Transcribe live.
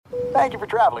Thank you for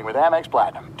traveling with Amex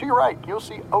Platinum. To your right, you'll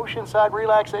see oceanside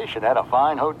relaxation at a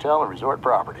fine hotel and resort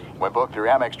property. When booked through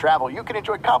Amex Travel, you can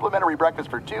enjoy complimentary breakfast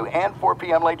for 2 and 4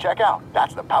 p.m. late checkout.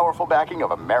 That's the powerful backing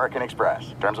of American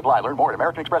Express. Terms apply. Learn more at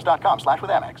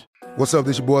americanexpress.com/withAmex. What's up?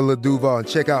 This your boy Lil Duval, and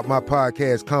check out my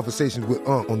podcast, Conversations with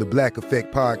Unc, on the Black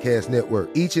Effect Podcast Network.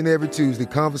 Each and every Tuesday,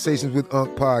 Conversations with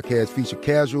Unc podcast feature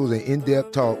casual and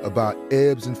in-depth talk about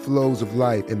ebbs and flows of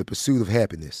life and the pursuit of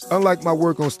happiness. Unlike my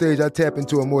work on stage, I tap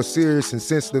into a more serious and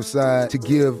sensitive side to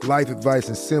give life advice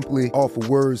and simply offer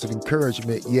words of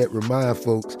encouragement, yet remind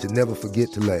folks to never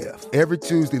forget to laugh. Every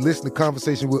Tuesday, listen to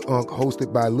Conversations with Unc,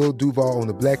 hosted by Lil Duval on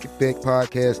the Black Effect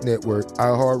Podcast Network,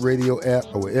 iHeartRadio app,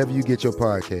 or wherever you get your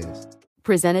podcasts.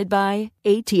 Presented by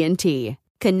AT&T.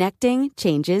 Connecting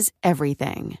changes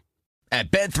everything. At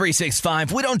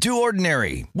Bet365, we don't do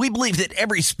ordinary. We believe that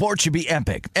every sport should be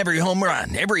epic. Every home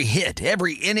run, every hit,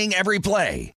 every inning, every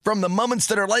play. From the moments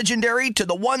that are legendary to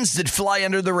the ones that fly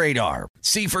under the radar.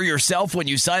 See for yourself when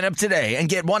you sign up today and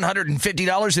get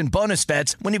 $150 in bonus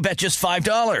bets when you bet just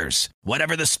 $5.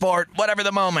 Whatever the sport, whatever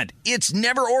the moment, it's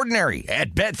never ordinary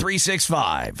at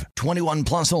Bet365. 21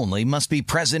 plus only. Must be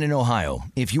present in Ohio.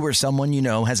 If you or someone you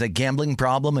know has a gambling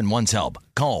problem and wants help,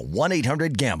 call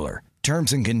 1-800-GAMBLER.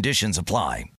 Terms and conditions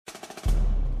apply.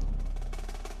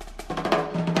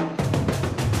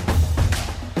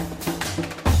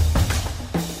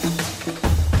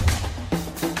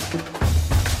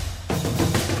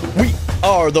 We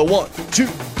are the 1, 2,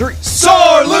 3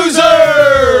 sore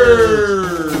losers!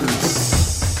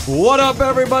 What up,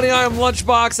 everybody? I am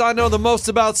Lunchbox. I know the most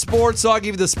about sports, so I'll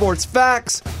give you the sports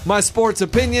facts, my sports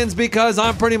opinions, because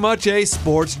I'm pretty much a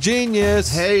sports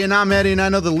genius. Hey, and I'm Eddie, and I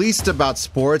know the least about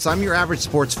sports. I'm your average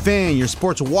sports fan, your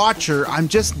sports watcher. I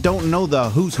just don't know the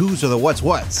who's or the what's.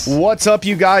 What's up,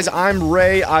 you guys? I'm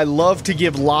Ray. I love to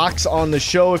give locks on the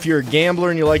show if you're a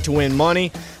gambler and you like to win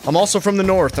money. I'm also from the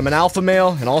North. I'm an alpha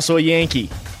male and also a Yankee.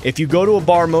 If you go to a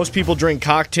bar, most people drink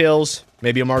cocktails,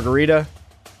 maybe a margarita.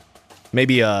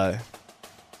 Maybe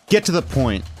get to the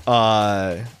point.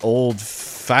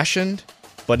 Old-fashioned,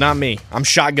 but not me. I'm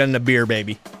shotgunning a beer,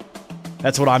 baby.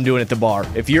 That's what I'm doing at the bar.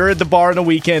 If you're at the bar on the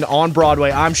weekend on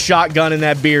Broadway, I'm shotgunning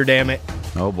that beer, damn it.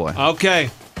 Oh, boy. Okay,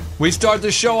 we start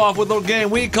the show off with a little game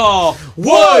we call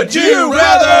Would You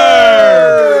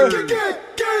Rather?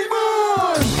 Game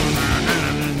on!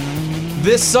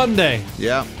 This Sunday,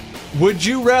 Yeah. would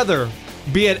you rather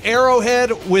be at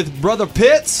Arrowhead with Brother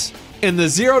Pitts in the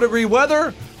 0-degree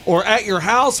weather, or at your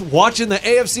house watching the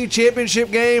AFC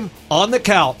Championship game on the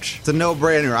couch? It's a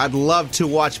no-brainer. I'd love to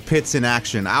watch Pitts in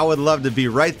action. I would love to be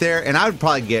right there, and I would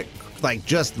probably get,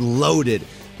 just loaded.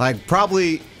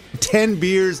 Probably 10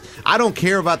 beers. I don't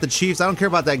care about the Chiefs. I don't care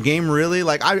about that game, really.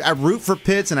 I root for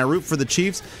Pitts, and I root for the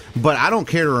Chiefs, but I don't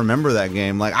care to remember that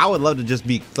game. I would love to just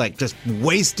be, just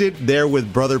wasted there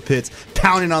with Brother Pitts,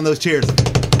 pounding on those chairs.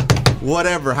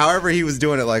 Whatever. However he was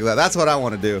doing it like that. That's what I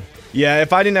want to do. Yeah,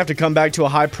 if I didn't have to come back to a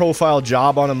high-profile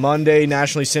job on a Monday,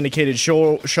 nationally syndicated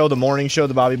show, the morning show,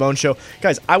 the Bobby Bones show,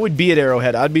 guys, I would be at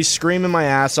Arrowhead. I'd be screaming my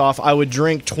ass off. I would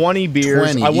drink 20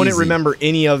 beers. I wouldn't remember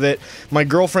any of it. My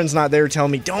girlfriend's not there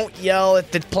telling me, don't yell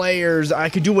at the players. I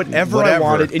could do whatever I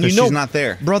wanted. And she's not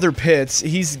there. Brother Pitts,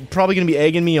 he's probably going to be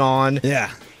egging me on.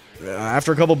 Yeah.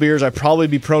 After a couple beers, I'd probably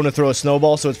be prone to throw a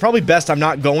snowball, so it's probably best I'm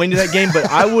not going to that game, but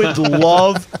I would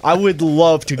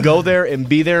love to go there and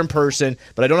be there in person,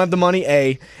 but I don't have the money,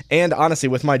 A, and honestly,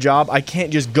 with my job, I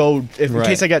can't just go, in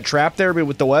case I got trapped there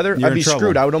with the weather, I'd be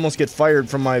screwed. I would almost get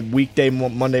fired from my weekday,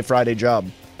 Monday, Friday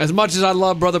job. As much as I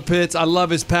love Brother Pitts, I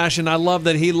love his passion, I love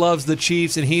that he loves the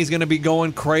Chiefs, and he's going to be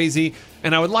going crazy,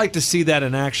 and I would like to see that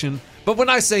in action, but when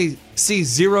I see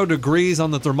 0 degrees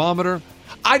on the thermometer,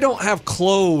 I don't have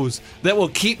clothes that will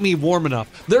keep me warm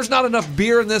enough. There's not enough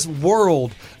beer in this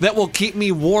world that will keep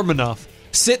me warm enough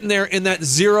sitting there in that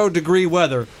 0-degree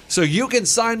weather. So you can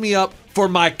sign me up for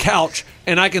my couch,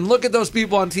 and I can look at those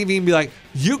people on TV and be like,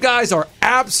 you guys are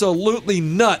absolutely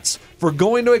nuts for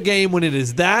going to a game when it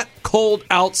is that cold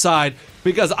outside,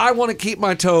 because I want to keep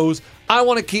my toes, I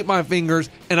want to keep my fingers,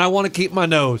 and I want to keep my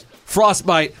nose.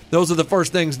 Frostbite, those are the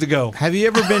first things to go. Have you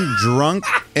ever been drunk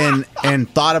and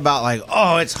thought about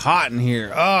oh, it's hot in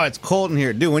here. Oh, it's cold in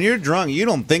here. Dude, when you're drunk, you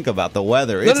don't think about the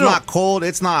weather. It's not cold.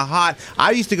 It's not hot.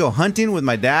 I used to go hunting with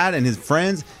my dad and his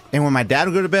friends, and when my dad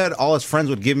would go to bed, all his friends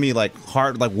would give me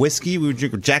hard whiskey. We would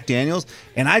drink Jack Daniels,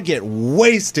 and I'd get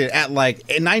wasted at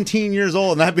 19 years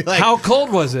old, and I'd be like, how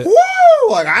cold was it? Woo!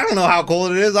 I don't know how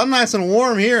cold it is. I'm nice and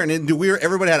warm here, and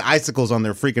everybody had icicles on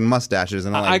their freaking mustaches,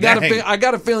 and I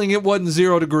got a feeling it wasn't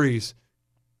 0 degrees.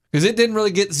 Because it didn't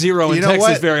really get 0 in You know Texas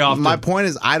what? very often. My point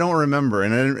is, I don't remember,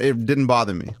 and it didn't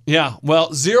bother me. Yeah,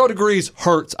 well, 0 degrees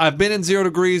hurts. I've been in 0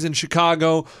 degrees in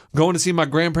Chicago, going to see my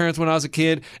grandparents when I was a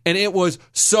kid, and it was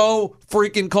so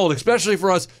freaking cold, especially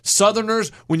for us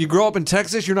Southerners. When you grow up in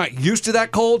Texas, you're not used to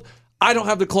that cold. I don't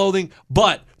have the clothing,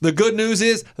 but the good news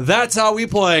is that's how we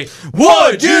play.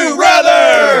 Would you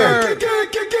rather?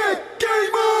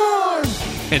 Game on!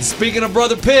 And speaking of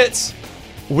Brother Pitts,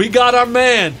 we got our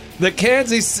man, the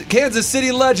Kansas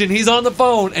City legend. He's on the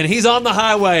phone, and he's on the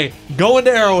highway going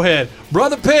to Arrowhead.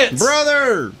 Brother Pitts.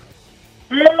 Brother!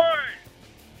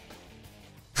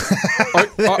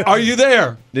 Are you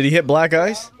there? Did he hit black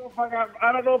ice?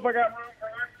 I don't know if I got room for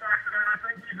one question.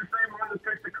 I think he's the same one that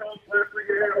picked the Colts last week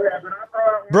at Arrowhead, but I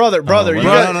thought Brother, you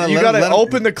got to let him-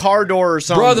 open the car door or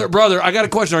something. Brother, I got a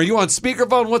question. Are you on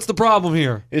speakerphone? What's the problem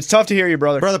here? It's tough to hear you,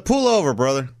 brother. Brother, pull over,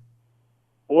 brother.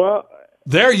 well,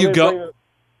 There you go.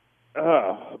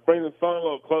 Bring the phone a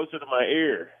little closer to my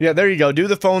ear. Yeah, there you go. Do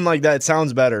the phone like that. It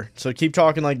sounds better. So keep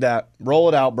talking like that. Roll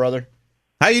it out, brother.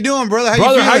 How you doing, brother?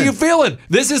 Brother, how you feeling?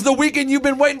 This is the weekend you've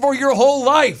been waiting for your whole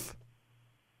life.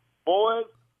 Boys,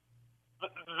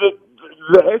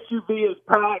 the SUV is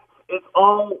packed. It's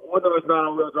all, well, no, it's not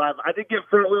all-wheel drive. I did get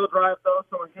front-wheel drive, though,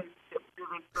 so in case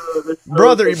this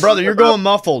Brother, you're going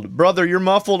muffled. Brother, you're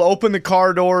muffled. Open the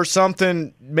car door or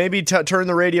something. Maybe turn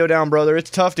the radio down, brother. It's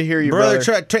tough to hear you, brother.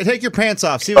 Take your pants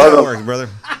off. See if that works, brother.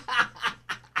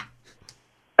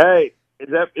 Hey, is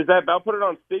that? I'll put it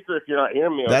on speaker if you're not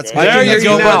hearing me. Okay? That's I There can you hear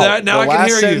go, now. brother. Now the I can last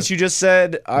hear you. sentence you just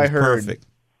said, I heard. Perfect.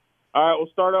 All right,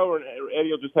 we'll start over, and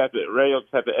Eddie will just have to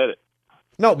edit.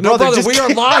 No, No, brother, just we are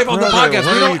live on the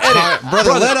podcast. We don't edit.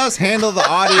 Brother, let us handle the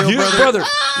audio, Brother,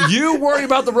 you worry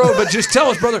about the road, but just tell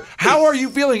us, brother, how are you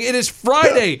feeling? It is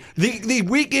Friday, the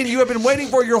weekend you have been waiting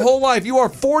for your whole life. You are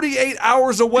 48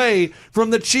 hours away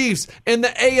from the Chiefs in the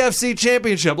AFC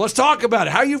Championship. Let's talk about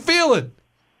it. How you feeling?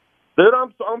 Dude,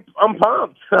 I'm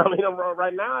pumped. I mean,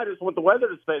 right now I just want the weather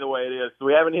to stay the way it is. So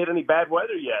we haven't hit any bad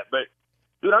weather yet. But,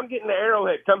 dude, I'm getting to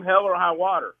Arrowhead, come hell or high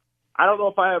water. I don't know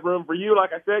if I have room for you,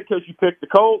 like I said, because you picked the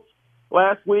Colts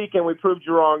last week, and we proved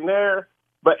you wrong there.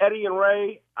 But Eddie and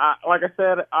Ray, like I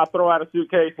said, I'll throw out a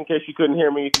suitcase in case you couldn't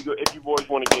hear me if you boys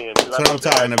want to get in. That's what I'm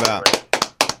talking about.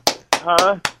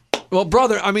 Huh? Well,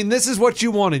 brother, I mean, this is what you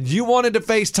wanted. You wanted to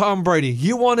face Tom Brady.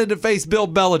 You wanted to face Bill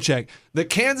Belichick. The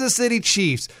Kansas City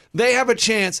Chiefs, they have a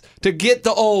chance to get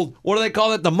the old, what do they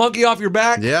call it, the monkey off your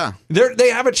back? Yeah. They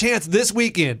have a chance this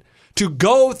weekend to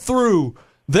go through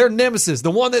their nemesis,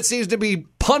 the one that seems to be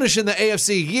punishing the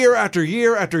AFC year after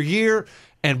year after year.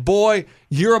 And boy,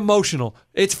 you're emotional.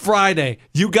 It's Friday.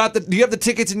 Do you have the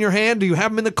tickets in your hand? Do you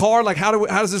have them in the car? Like, how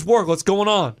does this work? What's going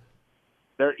on?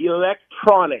 They're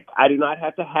electronic. I do not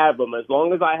have to have them. As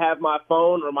long as I have my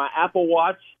phone or my Apple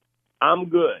Watch, I'm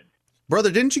good. Brother,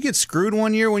 didn't you get screwed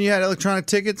one year when you had electronic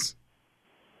tickets?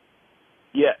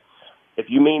 Yes. If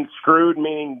you mean screwed,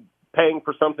 meaning paying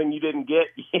for something you didn't get,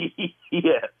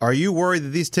 yes. Are you worried that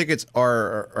these tickets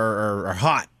are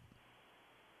hot?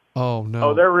 Oh,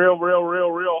 no. Oh, they're real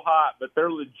hot, but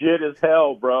they're legit as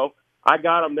hell, bro. I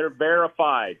got them. They're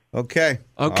verified. Okay.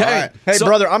 Okay. All right. Hey, So-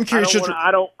 brother, I'm curious.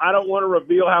 I don't want to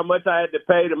reveal how much I had to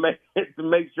pay to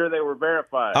make sure they were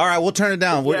verified. All right, we'll turn it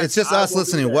down. Yes, It's just I us will do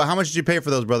listening. that. Well, how much did you pay for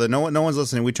those, brother? No one's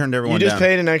listening. We turned You everyone just down.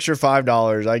 paid an extra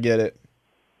 $5. I get it.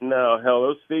 No, hell,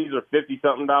 those fees are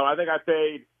 $50-something. I think I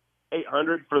paid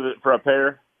 $800 for a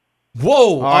pair.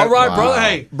 Whoa. All right, wow. brother.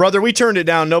 Hey. Brother, we turned it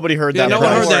down. Nobody heard Yeah, that. no one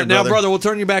price. heard that. Now, brother. brother, we'll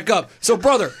turn you back up. So,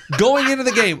 brother, going into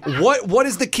the game, what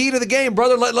is the key to the game,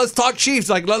 brother? Let's talk Chiefs.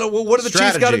 Like, what do the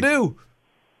Chiefs got to Strategy. do?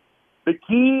 The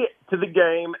key to the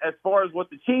game, as far as what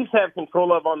the Chiefs have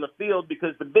control of on the field,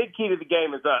 because the big key to the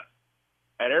game is us.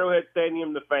 At Arrowhead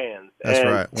Stadium, the fans. That's And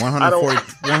right. I don't-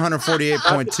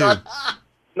 148.2.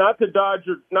 Not to dodge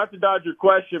your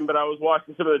question, but I was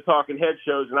watching some of the talking head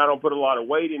shows, and I don't put a lot of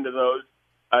weight into those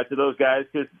to those guys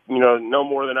because no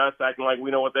more than us acting like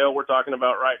we know what the hell we're talking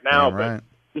about right now. Yeah, right.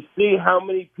 But to see how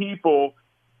many people,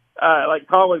 like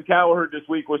Colin Cowherd this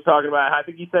week was talking about, I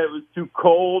think he said it was too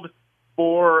cold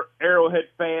for Arrowhead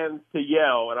fans to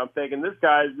yell, and I'm thinking this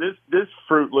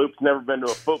Fruit Loop's never been to a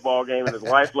football game in his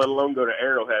life, let alone go to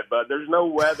Arrowhead. But there's no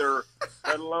weather,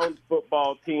 let alone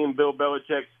football team, Bill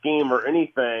Belichick scheme or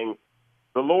anything,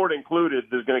 the Lord included,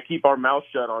 is going to keep our mouth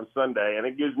shut on Sunday, and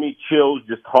it gives me chills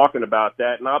just talking about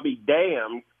that. And I'll be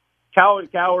damned, Colin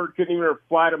Cowherd couldn't even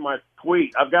reply to my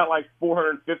tweet. I've got like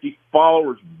 450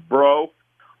 followers, bro.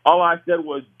 All I said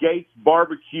was Gates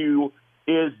Barbecue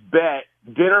is bet.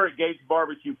 Dinner at Gates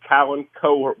Barbecue, Colin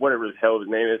Cowherd, whatever the hell his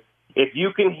name is. If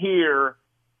you can hear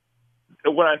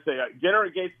what I say, dinner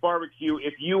at Gates Barbecue.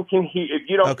 If you don't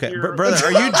hear, brother,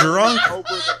 are you drunk? Over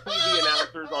the TV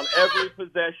announcers on every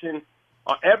possession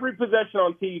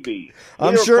on TV.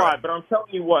 I'm sure, but I'm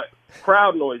telling you what,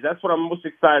 crowd noise. That's what I'm most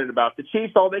excited about. The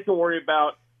Chiefs, all they can worry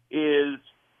about is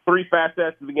three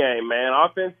facets of the game, man: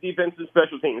 offense, defense, and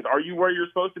special teams. Are you where you're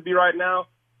supposed to be right now?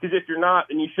 Because if you're not,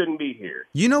 then you shouldn't be here.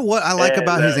 You know what I like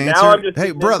about his answer? Now I'm just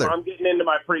brother. I'm getting into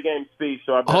my pregame speech.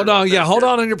 So hold on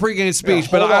on your pregame speech.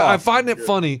 Yeah, but I find it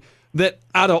funny that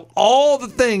out of all the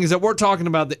things that we're talking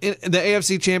about, the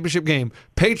AFC Championship game,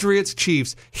 Patriots,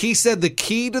 Chiefs, he said the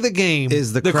key to the game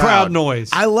is the crowd noise.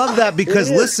 I love that because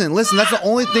listen, that's the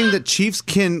only thing that Chiefs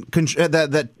can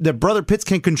that Brother Pitts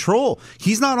can control.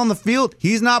 He's not on the field.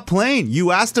 He's not playing.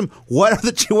 You asked him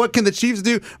what can the Chiefs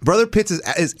do? Brother Pitts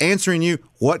is answering you.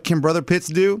 What can Brother Pitts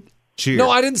do? Cheer. No,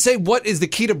 I didn't say what is the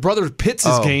key to Brother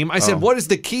Pitts' game. I said, what is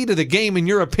the key to the game in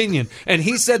your opinion? And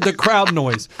he said the crowd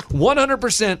noise.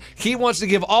 100%. He wants to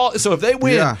give all. So if they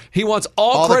win, he wants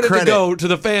all credit to go to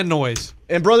the fan noise.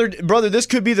 And brother, this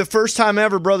could be the first time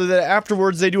ever, brother, that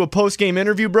afterwards they do a post-game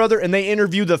interview, brother, and they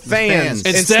interview the fans.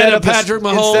 Instead of Patrick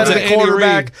Mahomes, instead of the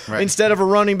quarterback, right. Instead of a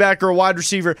running back or a wide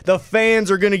receiver, the fans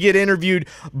are going to get interviewed.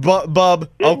 Bub,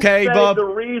 okay, Bub. The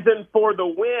reason for the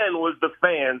win was the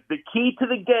fans. The key to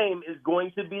the game is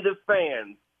going to be the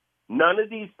fans. None of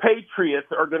these Patriots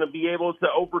are going to be able to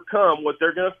overcome what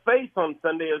they're going to face on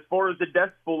Sunday as far as the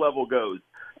decibel level goes.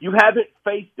 You haven't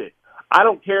faced it. I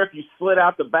don't care if you slid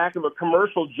out the back of a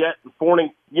commercial jet before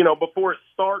it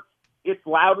starts. It's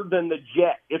louder than the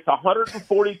jet. It's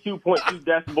 142.2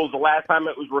 decibels the last time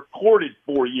it was recorded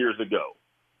 4 years ago.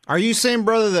 Are you saying,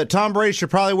 brother, that Tom Brady should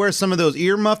probably wear some of those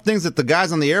earmuff things that the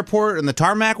guys on the airport and the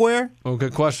tarmac wear? Oh,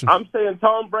 good question. I'm saying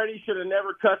Tom Brady should have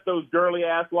never cut those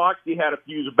girly-ass locks he had a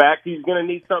few years back. He's going to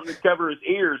need something to cover his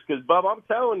ears because, Bub, I'm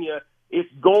telling you,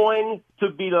 it's going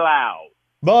to be loud.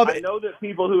 Bub, I know that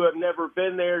people who have never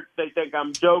been there, they think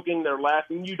I'm joking, they're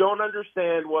laughing. You don't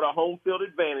understand what a home field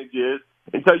advantage is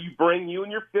until you bring you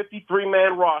and your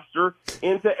 53-man roster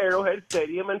into Arrowhead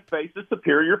Stadium and face a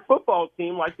superior football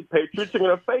team like the Patriots are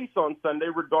going to face on Sunday,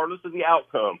 regardless of the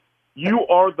outcome. You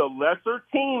are the lesser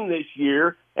team this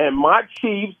year, and my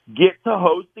Chiefs get to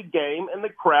host the game, and the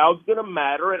crowd's going to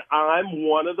matter, and I'm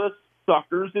one of the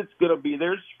suckers that's going to be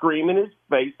there screaming his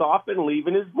face off and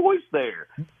leaving his voice there.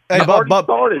 Hey,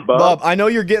 Bub, I know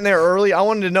you're getting there early. I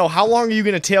wanted to know, how long are you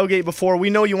going to tailgate before? We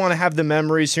know you want to have the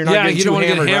memories, so you're not getting too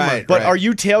hammered. Right, but are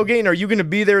you tailgating? Are you going to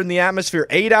be there in the atmosphere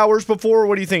 8 hours before?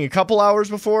 What do you think, a couple hours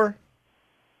before?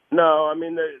 No, I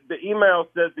mean, the email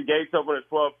says the gates open at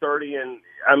 12:30, and,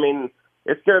 I mean,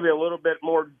 it's going to be a little bit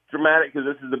more dramatic because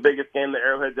this is the biggest game that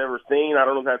Arrowhead's ever seen. I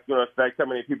don't know if that's going to affect how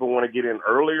many people want to get in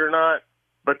early or not,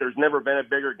 but there's never been a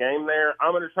bigger game there.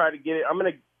 I'm going to try to get it. I'm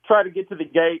going to try to get to the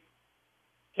gate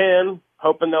 10,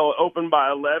 hoping they'll open by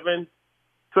 11.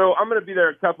 So I'm going to be there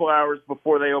a couple hours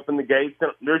before they open the gates.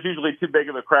 There's usually too big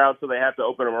of a crowd, so they have to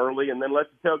open them early and then let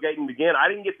the tailgating begin. I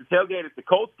didn't get to tailgate at the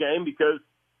Colts game because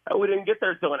we didn't get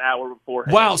there until an hour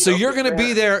beforehand. Wow, so you're going to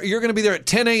be there. You're going to be there at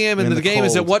 10 a.m. and the game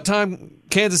is at what time?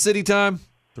 Kansas City time?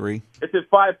 3. It's at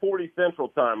 5:40 Central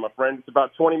Time, my friend. It's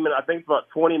about 20 minutes. I think it's about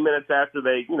 20 minutes after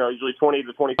they, usually 20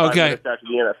 to 25 minutes after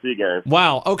the NFC game.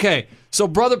 Wow. Okay. So,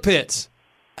 Brother Pitts,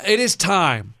 it is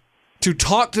time to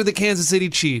talk to the Kansas City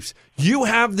Chiefs. You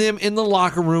have them in the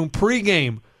locker room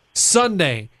pregame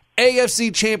Sunday,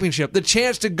 AFC Championship, the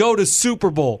chance to go to Super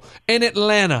Bowl in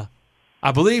Atlanta.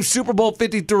 I believe Super Bowl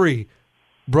 53.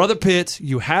 Brother Pitts,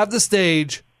 you have the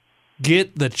stage.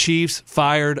 Get the Chiefs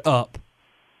fired up.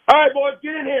 All right, boys,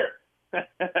 get in here.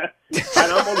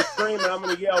 And I'm going to scream and I'm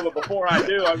going to yell, but before I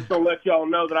do, I'm just going to let y'all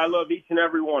know that I love each and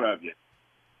every one of you.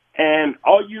 And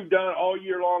all you've done all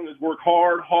year long is work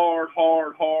hard.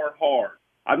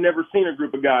 I've never seen a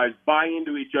group of guys buy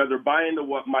into each other, buy into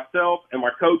what myself and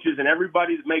my coaches and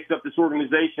everybody that makes up this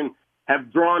organization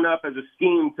have drawn up as a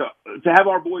scheme to have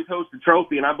our boys host a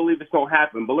trophy, and I believe it's going to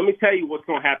happen. But let me tell you what's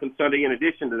going to happen Sunday in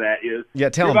addition to that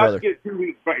is tell them, brother.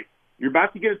 You're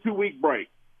about to get a 2-week break,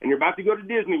 and you're about to go to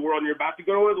Disney World, and you're about to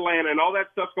go to Atlanta, and all that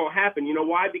stuff's going to happen. You know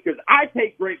why? Because I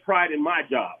take great pride in my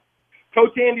job.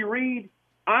 Coach Andy Reid,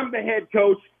 I'm the head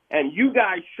coach, and you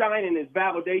guys shining is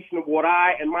validation of what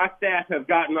I and my staff have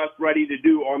gotten us ready to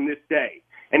do on this day.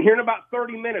 And here in about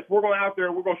 30 minutes, we're going out there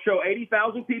and we're going to show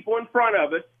 80,000 people in front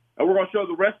of us, and we're going to show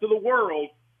the rest of the world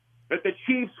that the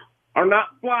Chiefs are not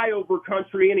flyover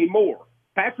country anymore.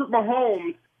 Patrick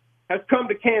Mahomes has come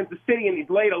to Kansas City, and he's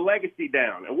laid a legacy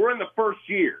down, and we're in the first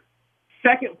year.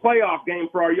 Second playoff game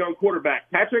for our young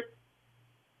quarterback. Patrick,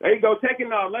 there you go. Take a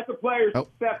nod. Let the players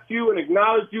accept you and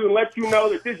acknowledge you and let you know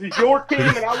that this is your team,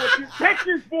 and I want you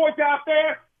Texas boys out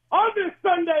there on this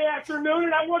Sunday afternoon,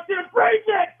 and I want you to bring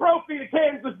that trophy to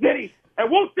Kansas City.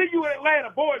 And we'll see you in Atlanta,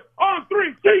 boys. On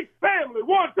three, Chiefs family.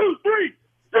 1, 2, 3,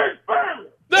 Chiefs family.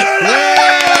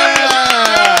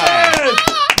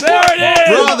 There it is!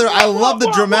 Brother, I love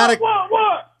the dramatic.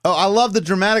 What? Oh, I love the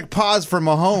dramatic pause for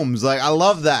Mahomes. Like, I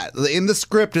love that. In the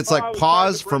script, it's like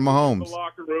pause for Mahomes. The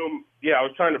locker room. Yeah, I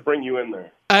was trying to bring you in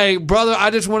there. Hey, brother,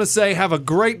 I just want to say have a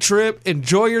great trip.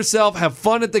 Enjoy yourself. Have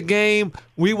fun at the game.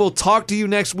 We will talk to you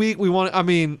next week.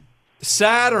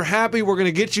 Sad or happy, we're going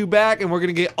to get you back, and we're going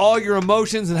to get all your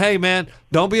emotions. And, hey, man,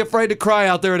 don't be afraid to cry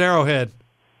out there at Arrowhead.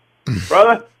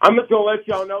 Brother, I'm just going to let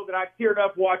y'all know that I teared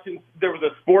up watching. There was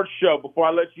a sports show before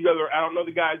I let you go there. I don't know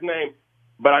the guy's name,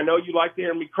 but I know you like to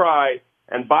hear me cry.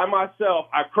 And by myself,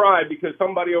 I cried because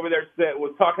somebody over there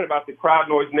was talking about the crowd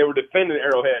noise, and they were defending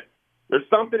Arrowhead. There's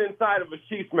something inside of a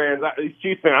Chiefs fan.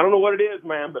 I don't know what it is,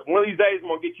 man, but one of these days I'm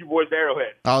going to get you boys to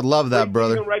Arrowhead. I would love that,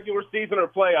 brother. Regular season or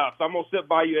playoffs, I'm going to sit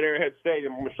by you at Arrowhead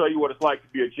Stadium. I'm going to show you what it's like to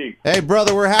be a Chief. Hey,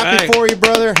 brother, we're happy for you,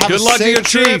 brother. Have good a luck to safe your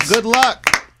trip. Chiefs. Good luck.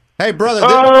 Hey, brother.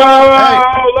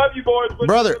 Love you, boys.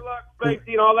 Brother. Good luck,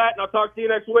 safety, and all that, and I'll talk to you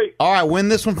next week. All right, win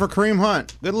this one for Kareem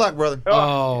Hunt. Good luck, brother. Is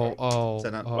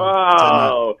that not-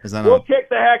 We'll kick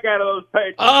the heck out of those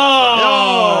Patriots.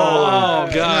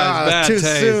 Guys, bad too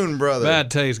taste. soon, brother.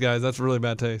 Bad taste, guys. That's really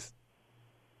bad taste.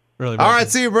 Really bad All right,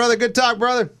 taste. see you, brother. Good talk,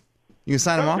 brother. You can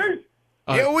sign him off?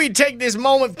 Yeah, we take this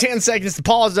moment, 10 seconds to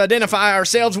pause to identify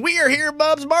ourselves. We are here at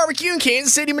Bub's Barbecue in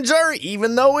Kansas City, Missouri.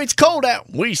 Even though it's cold out,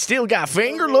 we still got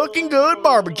finger-looking good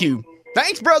barbecue.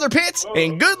 Thanks, Brother Pitts,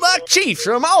 and good luck, Chiefs,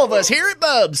 from all of us here at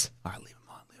Bub's. All right, leave him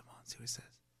on. See what he says.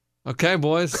 Okay,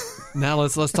 boys. Now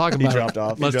let's talk about He it. dropped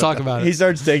off. Let's talk about He it.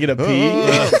 starts taking a pee.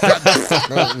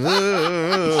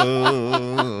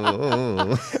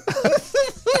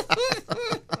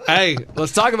 Hey,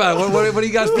 let's talk about it. What are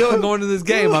you guys feeling going into this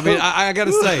game? I mean, I got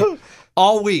to say,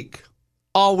 all week,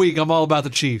 I'm all about the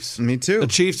Chiefs. Me too. The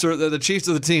Chiefs are the Chiefs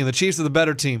are the team. The Chiefs are the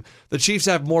better team. The Chiefs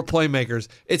have more playmakers.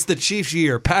 It's the Chiefs'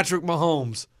 year. Patrick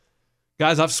Mahomes.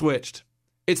 Guys, I've switched.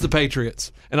 It's the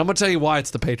Patriots. And I'm going to tell you why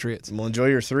it's the Patriots. We'll enjoy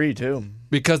your 3, too.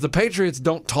 Because the Patriots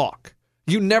don't talk.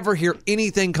 You never hear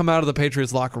anything come out of the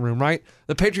Patriots locker room, right?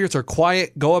 The Patriots are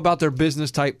quiet, go about their business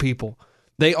type people.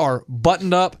 They are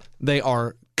buttoned up. They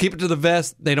are keep it to the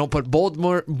vest. They don't put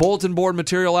bulletin board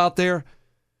material out there.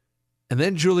 And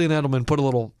then Julian Edelman put a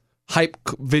little hype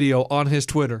video on his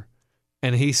Twitter,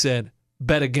 and he said,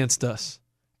 bet against us.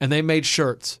 And they made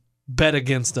shirts, bet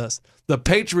against us. The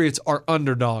Patriots are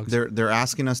underdogs. They're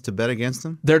asking us to bet against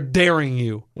them? They're daring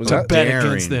you to bet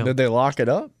against them. Did they lock it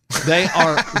up? They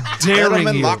are daring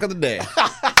Edelman you. lock of the day.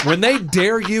 When they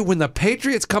dare you, when the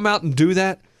Patriots come out and do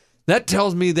that, that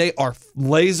tells me they are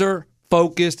laser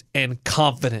focused and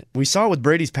confident. We saw it with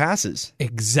Brady's passes.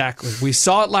 Exactly. We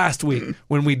saw it last week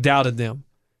when we doubted them.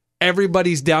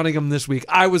 Everybody's doubting them this week.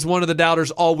 I was one of the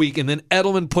doubters all week, and then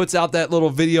Edelman puts out that little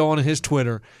video on his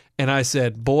Twitter, and I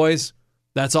said, boys,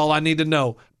 that's all I need to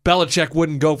know. Belichick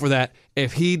wouldn't go for that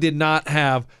if he did not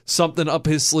have something up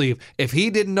his sleeve, if he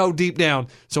didn't know deep down.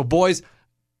 So, boys,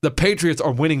 the Patriots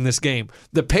are winning this game.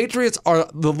 The Patriots are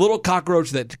the little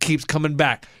cockroach that keeps coming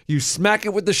back. You smack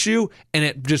it with the shoe, and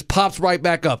it just pops right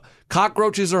back up.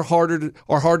 Cockroaches are hard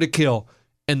to kill,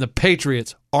 and the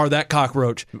Patriots are that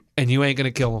cockroach, and you ain't going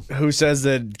to kill them. Who says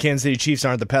that Kansas City Chiefs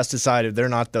aren't the pesticide if they're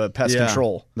not the pest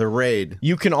control? The raid.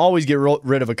 You can always get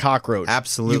rid of a cockroach.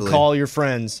 Absolutely. You call your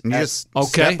friends. You just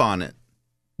step on it.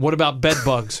 What about bed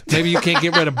bugs? Maybe you can't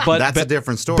get rid of That's a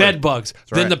different story. Bed bugs.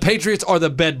 Then right. the Patriots are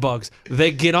the bed bugs. They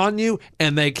get on you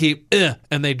and they keep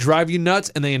and they drive you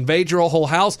nuts and they invade your whole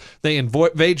house. They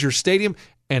invade your stadium.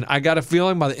 And I got a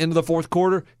feeling by the end of the fourth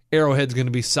quarter, Arrowhead's going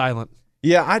to be silent.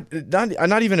 Yeah,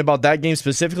 not even about that game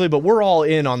specifically, but we're all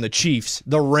in on the Chiefs,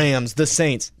 the Rams, the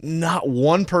Saints. Not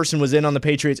one person was in on the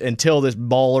Patriots until this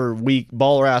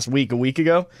baller-ass week a week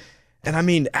ago. And I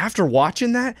mean, after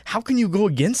watching that, how can you go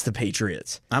against the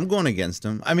Patriots? I'm going against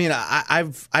them. I mean, I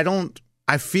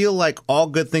feel like all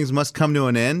good things must come to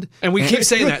an end. And we keep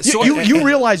saying that. So You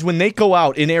realize when they go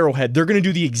out in Arrowhead, they're going to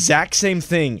do the exact same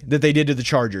thing that they did to the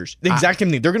Chargers. The exact same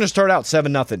thing. They're going to start out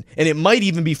 7-0, and it might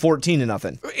even be 14-0.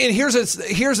 And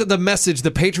here's the message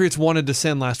the Patriots wanted to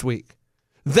send last week.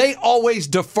 They always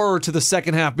defer to the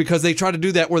second half because they try to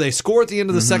do that where they score at the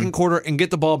end of the second quarter and get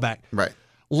the ball back. Right.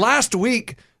 Last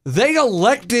week, they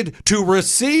elected to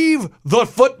receive the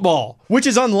football. Which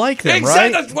is unlike them, Exactly.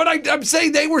 right? That's what I'm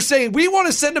saying. They were saying, we want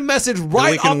to send a message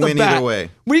right we can off the win bat. either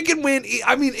way. We can win.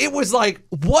 I mean, it was like,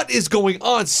 what is going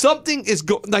on? Something is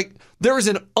like, there is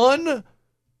an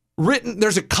unwritten,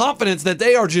 there's a confidence that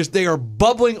they are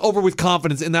bubbling over with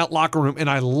confidence in that locker room, and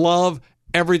I love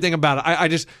everything about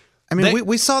it. I mean,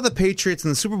 we saw the Patriots in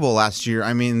the Super Bowl last year.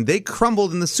 I mean, they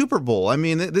crumbled in the Super Bowl. I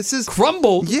mean, this is...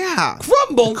 Crumbled? Yeah.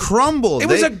 Crumbled? It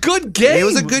was a good game. It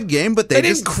was a good game, but they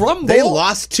didn't crumble. They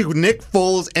lost to Nick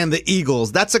Foles and the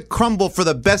Eagles. That's a crumble for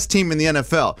the best team in the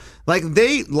NFL. Like,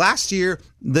 last year,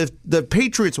 the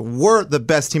Patriots were the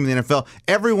best team in the NFL.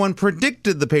 Everyone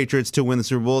predicted the Patriots to win the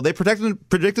Super Bowl. They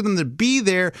predicted them to be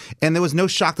there, and there was no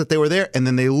shock that they were there, and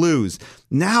then they lose.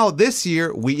 Now, this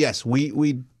year, we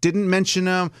didn't mention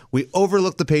them. We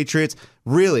overlooked the Patriots.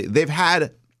 Really, they've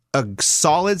had a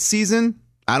solid season.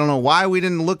 I don't know why we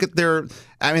didn't look at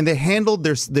they handled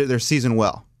their season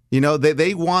well. You know,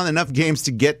 they won enough games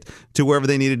to get to wherever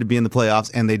they needed to be in the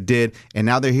playoffs, and they did. And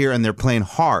now they're here, and they're playing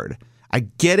hard. I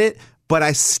get it, but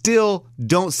I still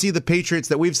don't see the Patriots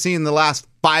that we've seen in the last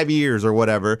 5 years or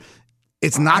whatever.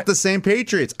 It's not the same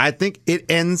Patriots. I think it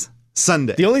ends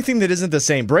Sunday. The only thing that isn't the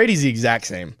same, Brady's the exact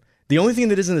same. The only thing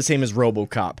that isn't the same is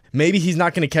RoboCop. Maybe he's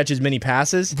not going to catch as many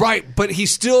passes. Right, but he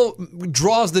still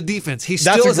draws the defense. He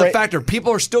still is a factor.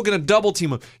 People are still going to double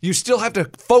team him. You still have to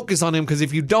focus on him because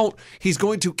if you don't, he's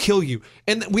going to kill you.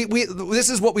 And this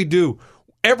is what we do.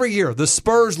 Every year, the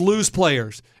Spurs lose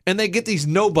players, and they get these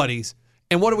nobodies.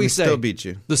 And what do we say? Still beat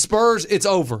you. The Spurs, it's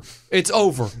over. It's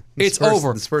over. It's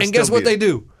over. The Spurs and guess what they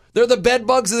do? They're the bed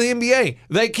bugs of the NBA.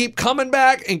 They keep coming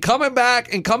back and coming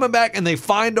back and coming back, and they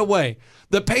find a way.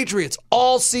 The Patriots,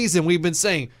 all season, we've been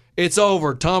saying, it's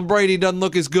over. Tom Brady doesn't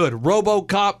look as good.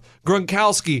 RoboCop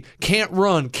Gronkowski can't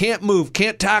run, can't move,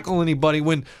 can't tackle anybody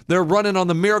when they're running on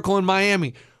the Miracle in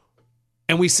Miami.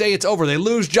 And we say it's over. They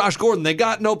lose Josh Gordon. They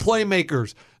got no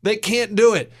playmakers. They can't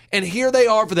do it. And here they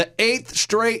are for the 8th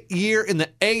straight year in the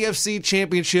AFC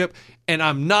Championship, and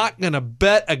I'm not going to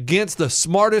bet against the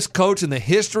smartest coach in the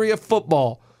history of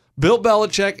football. Bill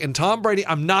Belichick and Tom Brady,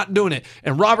 I'm not doing it.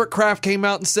 And Robert Kraft came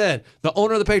out and said, the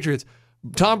owner of the Patriots,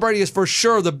 Tom Brady is for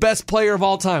sure the best player of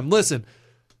all time. Listen,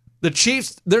 the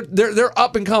Chiefs, they're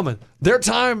up and coming. Their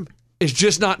time is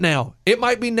just not now. It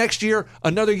might be next year,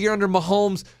 another year under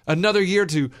Mahomes, another year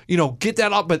to, get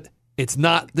that up, but it's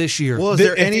not this year. Well, is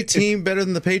there any team better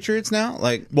than the Patriots now?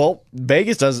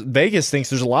 Vegas does. Vegas thinks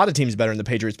there's a lot of teams better than the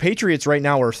Patriots. Patriots right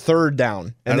now are third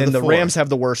down, and then the Rams have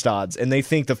the worst odds, and they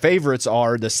think the favorites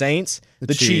are the Saints,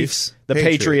 the Chiefs, the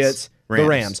Patriots, the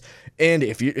Rams. And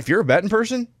if you're a betting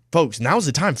person, folks, now's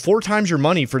the time. 4 times your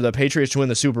money for the Patriots to win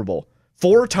the Super Bowl.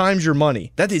 4 times your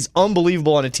money. That is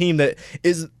unbelievable on a team that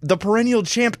is the perennial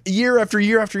champ year after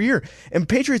year after year. And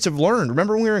Patriots have learned.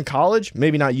 Remember when we were in college?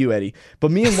 Maybe not you, Eddie,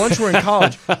 but me and Lunch were in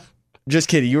college. Just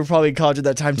kidding. You were probably in college at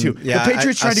that time, too. Yeah, the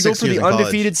Patriots tried to go for the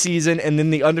undefeated season and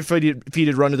then the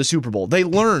undefeated run to the Super Bowl. They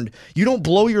learned. You don't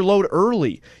blow your load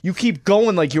early. You keep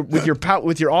going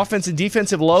with your offense and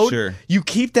defensive load. Sure. You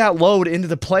keep that load into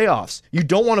the playoffs. You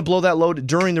don't want to blow that load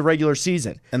during the regular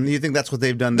season. And you think that's what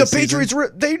they've done this season? The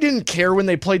Patriots, they didn't care when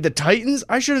they played the Titans.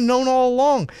 I should have known all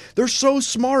along. They're so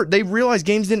smart. They realized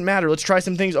games didn't matter. Let's try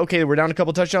some things. Okay, we're down a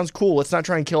couple touchdowns. Cool. Let's not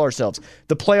try and kill ourselves.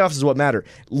 The playoffs is what matter.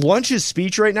 Lunch's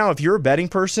speech right now, if you're a betting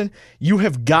person, you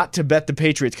have got to bet the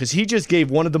Patriots because he just gave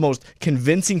one of the most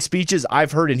convincing speeches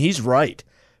I've heard, and he's right.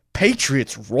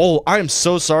 Patriots roll. I am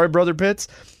so sorry, Brother Pitts.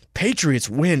 Patriots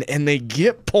win, and they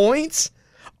get points?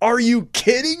 Are you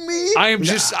kidding me? I am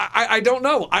just, I don't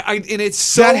know. And it's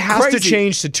so that has crazy. to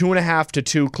change to 2.5 to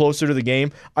 2 closer to the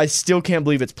game. I still can't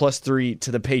believe it's +3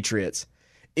 to the Patriots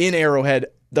in Arrowhead.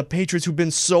 The Patriots who've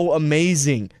been so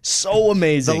amazing. So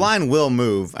amazing. The line will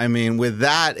move. I mean, with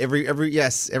that,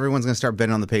 everyone's going to start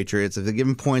betting on the Patriots. If they're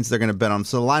giving points, they're going to bet on them.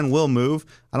 So the line will move.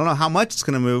 I don't know how much it's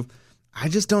going to move. I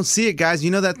just don't see it, guys.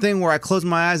 You know that thing where I close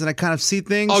my eyes and I kind of see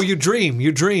things? Oh, you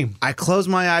dream. I close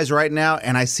my eyes right now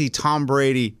and I see Tom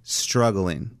Brady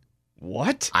struggling.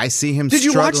 What? I see him Did you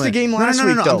struggling. watch the game last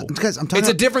week, though? It's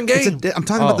a different game. I'm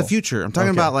talking about the future. I'm talking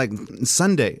about like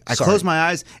Sunday. I close my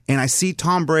eyes and I see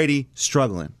Tom Brady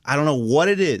struggling. I don't know what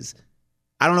it is.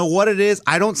 I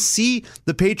don't see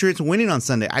the Patriots winning on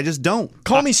Sunday. I just don't.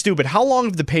 Call me stupid. How long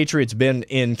have the Patriots been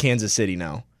in Kansas City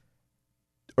now?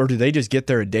 Or do they just get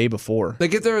there a day before? They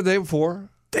get there a day before.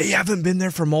 They haven't been there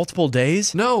for multiple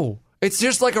days? No. It's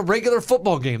just like a regular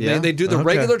football game. Yeah? They do the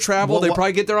regular travel. They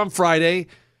probably get there on Friday.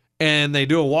 And they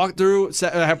do a walkthrough,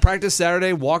 have practice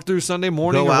Saturday, walkthrough Sunday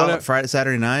morning. Go or out whatever. Friday,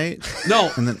 Saturday night? No,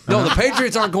 the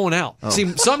Patriots aren't going out. Oh.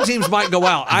 See, some teams might go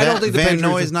out. I don't think the Patriots.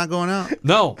 Van Noy's not going out?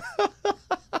 No.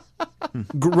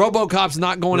 RoboCop's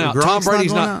not going out. Gronk's Tom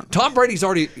Brady's not going not. out. Tom Brady's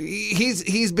already.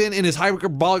 He's been in his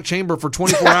hyperbolic chamber for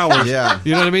 24 hours. Yeah.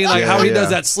 You know what I mean? Like Yeah, how he yeah. does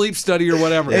that sleep study or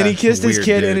whatever. And he kissed his Weird,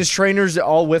 kid, dude. and his trainers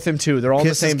all with him, too. They're all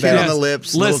Kiss in the his same kid bed. on the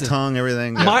lips, Listen, little tongue,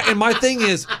 everything. My thing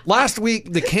is, last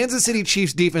week, the Kansas City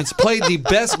Chiefs defense played the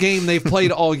best game they've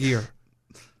played all year.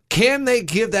 Can they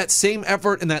give that same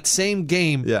effort in that same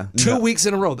game 2 weeks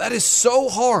in a row? That is so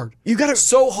hard. You got to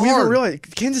so hard. We have to realize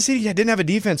Kansas City didn't have a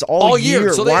defense all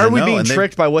year. So why are we being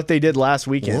tricked by what they did last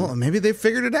weekend? Well, maybe they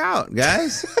figured it out,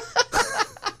 guys.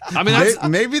 I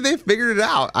mean, maybe they figured it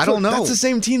out. I don't know. That's the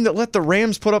same team that let the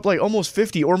Rams put up like almost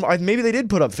 50, or maybe they did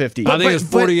put up 50. I think it's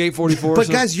 48, 44. But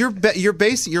guys,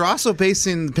 you're also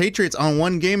basing the Patriots on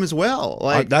one game as well.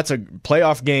 Like that's a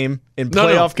playoff game in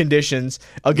playoff conditions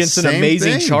against an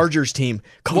amazing Chargers team.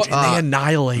 Coach, and they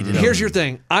annihilated them. Here's your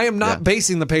thing. I am not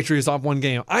basing the Patriots off one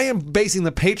game. I am basing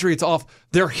the Patriots off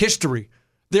their history.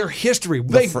 Their history.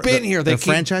 They've been here. Their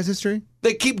franchise history?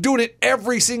 They keep doing it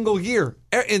every single year.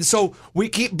 And so we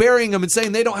keep burying them and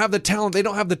saying they don't have the talent. They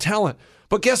don't have the talent.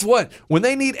 But guess what? When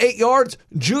they need 8 yards,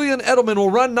 Julian Edelman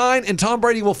will run 9 and Tom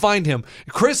Brady will find him.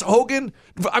 Chris Hogan,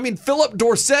 Philip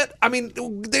Dorsett.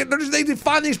 They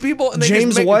find these people and they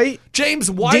James White.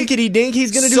 Dinkety Dink,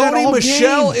 he's going to do that all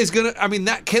Michelle game. is going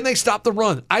to, can they stop the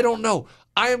run? I don't know.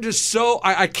 I am just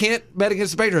I can't bet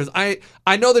against the Patriots.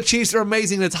 I know the Chiefs are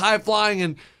amazing. It's high flying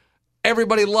and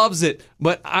everybody loves it,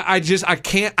 but I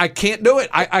can't do it.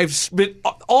 I've been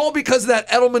all because of that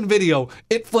Edelman video.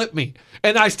 It flipped me,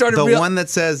 and I started the one that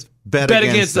says bet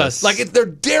against us. Like they're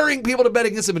daring people to bet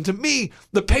against them, and to me,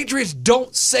 the Patriots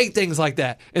don't say things like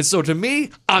that. And so to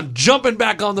me, I'm jumping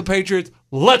back on the Patriots.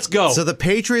 Let's go. So the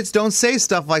Patriots don't say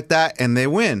stuff like that, and they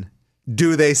win.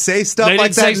 Do they say stuff like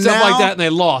that? They didn't say stuff like that, and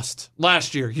they lost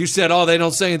last year. You said, "Oh, they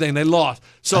don't say anything." They lost.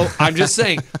 So I'm just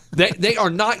saying they are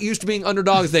not used to being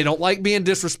underdogs. They don't like being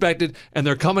disrespected, and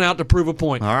they're coming out to prove a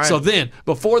point. All right. So then,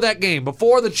 before that game,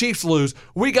 before the Chiefs lose,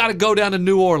 we got to go down to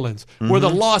New Orleans, where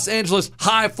the Los Angeles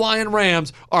high-flying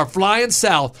Rams are flying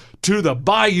south to the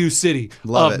Bayou City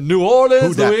of New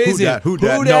Orleans, Louisiana. Who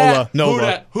dat?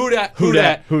 Nova. Who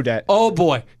dat? Oh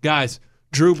boy, guys,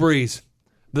 Drew Brees,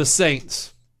 the Saints.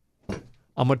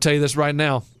 I'm going to tell you this right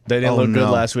now. They didn't look good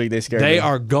last week. They scared me. They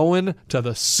are going to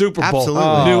the Super Bowl.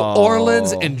 Absolutely. New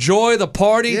Orleans, enjoy the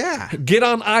party. Yeah. Get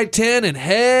on I-10 and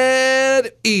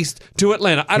head east to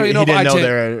Atlanta. I don't even know if I-10. Know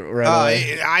there right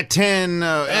away.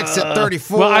 I-10, exit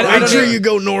 34. Well, Make sure you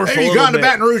go north If you've gone to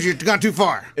Baton Rouge, you've gone too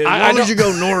far. As long as you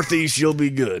go northeast, you'll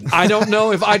be good. I don't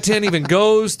know if I-10 even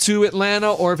goes to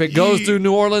Atlanta or if it goes through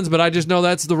New Orleans, but I just know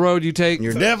that's the road you take.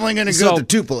 You're definitely going to go to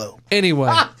Tupelo.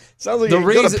 Anyway. Sounds like you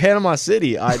go to Panama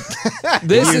City.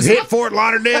 This hit Fort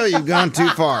Lauderdale, you've gone too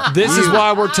far. This is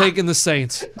why we're taking the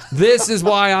Saints. This is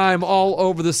why I'm all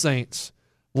over the Saints.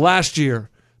 Last year,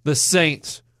 the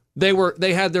Saints,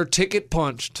 they had their ticket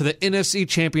punched to the NFC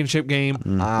Championship game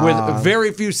with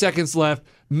very few seconds left.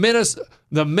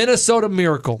 The Minnesota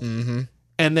Miracle. Mm-hmm.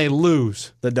 And they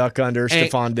lose. The duck under,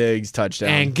 Stephon Diggs touchdown.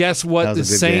 And guess what the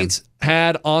Saints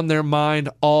had on their mind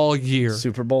all year?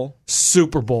 Super Bowl.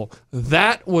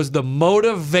 That was the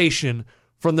motivation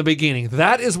from the beginning.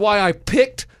 That is why I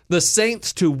picked the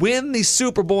Saints to win the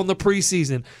Super Bowl in the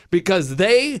preseason, because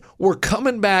they were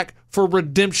coming back for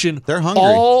redemption. They're hungry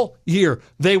all year.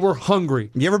 They were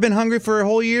hungry. You ever been hungry for a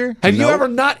whole year? Have you ever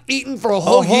not eaten for a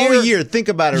whole year? Think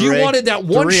about it, You Ray. wanted that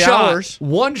 1 shot.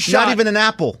 1 shot. Not even an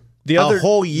apple. A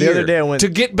whole year. The other day I went to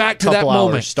get back to that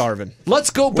moment. Starving.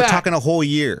 Let's go back. We're talking a whole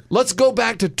year. Let's go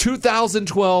back to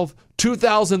 2012,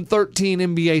 2013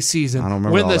 NBA season. I don't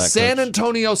remember when all the that, San Coach.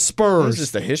 Antonio Spurs. What is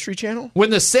this, the History Channel? When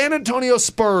the San Antonio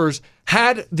Spurs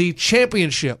had the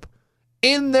championship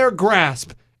in their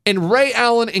grasp, and Ray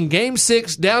Allen in Game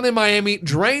 6 down in Miami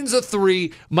drains a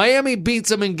 3. Miami beats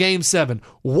them in Game 7.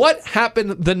 What happened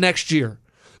the next year?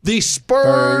 The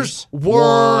Spurs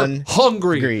were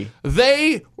hungry.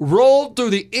 They rolled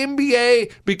through the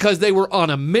NBA because they were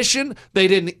on a mission. They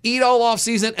didn't eat all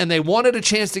offseason, and they wanted a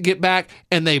chance to get back,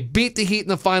 and they beat the Heat in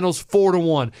the finals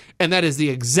 4-1. And that is the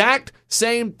exact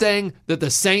same thing that the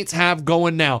Saints have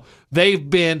going now. They've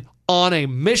been on a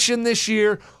mission this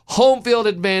year, home field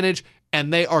advantage,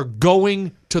 and they are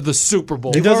going to the Super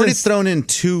Bowl. You've already thrown in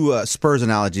 2 Spurs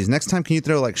analogies. Next time, can you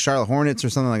throw like Charlotte Hornets or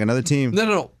something like another team?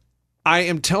 No. I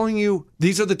am telling you,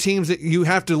 these are the teams that you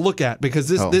have to look at because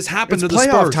this happened to the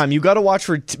playoff Spurs. time. You got to watch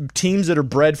for teams that are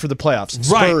bred for the playoffs.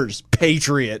 Spurs,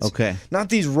 Patriots. Okay. Not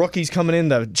these rookies coming in,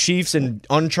 the Chiefs in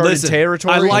uncharted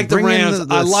territory. I like the Bring in Rams.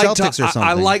 the I like Celtics or something.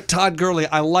 I like Todd Gurley.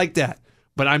 I like that.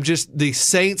 But the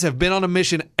Saints have been on a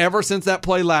mission ever since that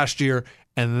play last year,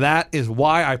 and that is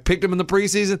why I picked them in the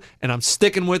preseason, and I'm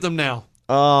sticking with them now.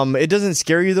 It doesn't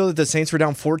scare you though that the Saints were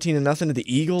down 14-0 to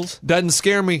the Eagles? Doesn't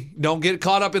scare me. Don't get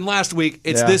caught up in last week.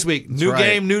 It's this week. New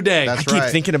game, new day. That's I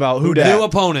keep thinking about who dat. New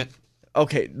opponent.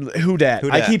 Okay, who dat?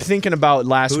 I keep thinking about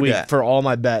last week for all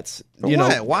my bets. You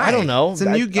know, Why? I don't know. It's a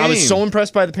new game. I was so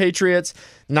impressed by the Patriots.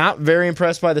 Not very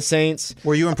impressed by the Saints.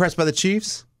 Were you impressed by the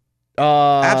Chiefs?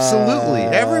 Absolutely.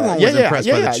 Everyone was impressed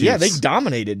by the Chiefs. Yeah, they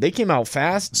dominated. They came out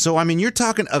fast. So, I mean, you're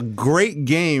talking a great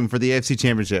game for the AFC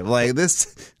Championship. Like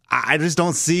this, I just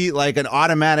don't see like an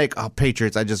automatic,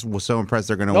 Patriots, I just was so impressed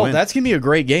they're going to win. That's going to be a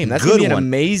great game. That's going to be an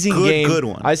amazing game. Good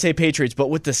one. I say Patriots, but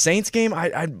with the Saints game,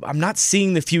 I'm not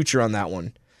seeing the future on that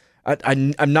one.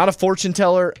 I'm not a fortune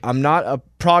teller. I'm not a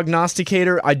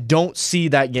prognosticator. I don't see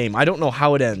that game. I don't know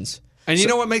how it ends. And you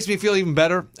know what makes me feel even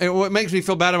better? And what makes me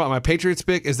feel bad about my Patriots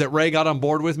pick is that Ray got on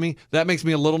board with me. That makes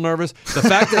me a little nervous. The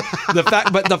fact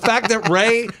that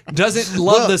Ray doesn't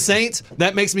love the Saints,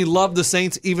 that makes me love the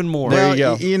Saints even more. There you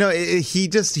go. You know, he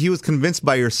was convinced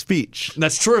by your speech.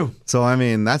 That's true. So I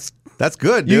mean, that's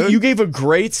good, dude. You gave a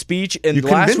great speech, and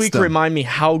last week remind me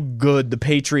how good the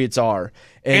Patriots are.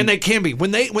 And they can be.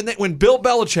 When Bill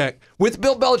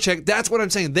Belichick, that's what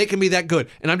I'm saying. They can be that good.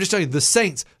 And I'm just telling you, the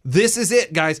Saints, this is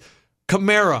it, guys.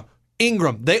 Kamara,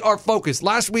 Ingram, they are focused.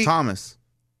 Last week, Thomas.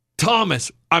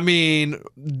 I mean,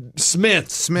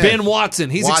 Smith. Ben Watson.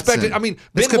 He's expected. I mean,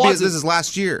 Ben Watson. This is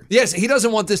last year. Yes, he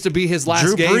doesn't want this to be his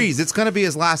last game. Drew Brees, it's going to be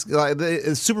his last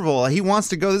the Super Bowl. He wants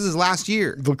to go. This is his last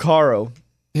year. Vaccaro.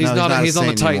 He's on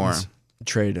the Titans. Anymore.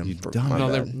 Trade him.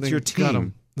 It's your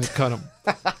team. They cut him.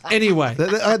 Anyway.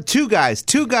 Two guys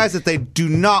that they do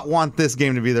not want this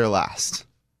game to be their last.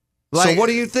 So what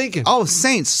are you thinking? Oh,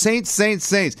 Saints.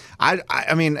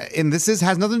 I mean, and this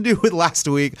has nothing to do with last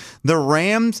week. The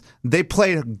Rams, they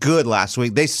played good last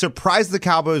week. They surprised the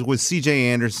Cowboys with C.J.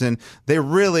 Anderson. They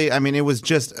really, I mean, it was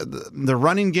just the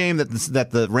running game that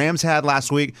the Rams had last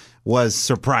week was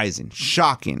surprising,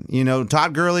 shocking. You know,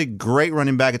 Todd Gurley, great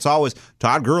running back. It's always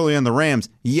Todd Gurley and the Rams.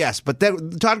 Yes, but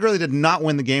Todd Gurley did not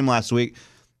win the game last week.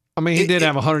 I mean, he did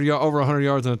have over 100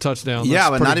 yards and a touchdown. That's yeah,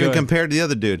 but not good. Even compared to the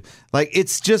other dude. Like,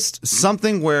 it's just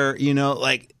something where, you know,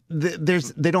 like,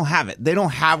 they don't have it. They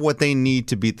don't have what they need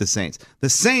to beat the Saints. The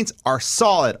Saints are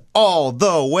solid all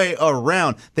the way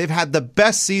around. They've had the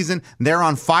best season. They're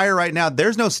on fire right now.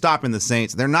 There's no stopping the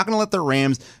Saints. They're not going to let the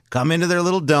Rams come into their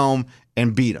little dome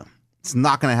and beat them. It's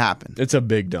not going to happen. It's a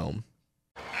big dome.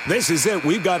 This is it.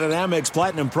 We've got an Amex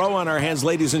Platinum Pro on our hands,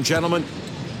 ladies and gentlemen.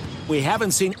 We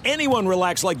haven't seen anyone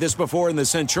relax like this before in the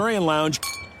Centurion Lounge.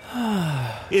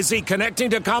 Is he connecting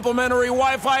to complimentary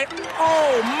Wi-Fi?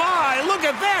 Oh, my! Look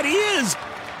at that! He is!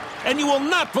 And you will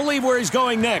not believe where he's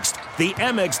going next. The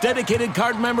Amex dedicated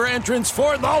card member entrance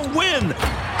for the win!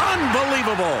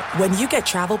 Unbelievable! When you get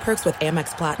travel perks with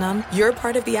Amex Platinum, you're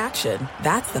part of the action.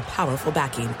 That's the powerful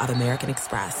backing of American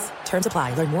Express. Terms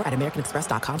apply. Learn more at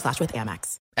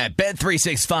americanexpress.com/withAmex. At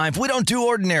Bet365, we don't do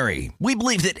ordinary. We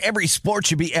believe that every sport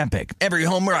should be epic. Every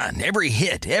home run, every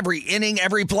hit, every inning,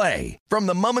 every play. From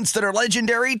the moments that are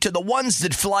legendary to the ones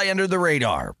that fly under the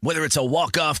radar. Whether it's a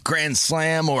walk-off grand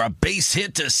slam or a base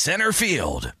hit to center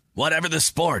field. Whatever the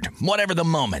sport, whatever the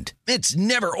moment. It's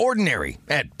never ordinary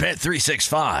at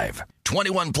Bet365.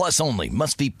 21 plus only.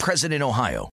 Must be present in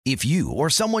Ohio. If you or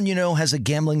someone you know has a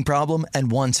gambling problem and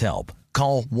wants help,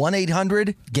 call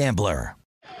 1-800-GAMBLER.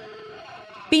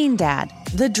 Bean Dad,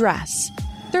 The Dress,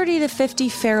 30 to 50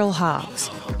 Feral Hogs.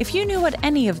 If you knew what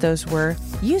any of those were,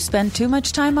 you spend too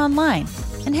much time online.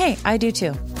 And hey, I do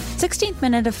too. 16th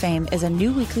Minute of Fame is a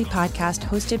new weekly podcast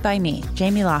hosted by me,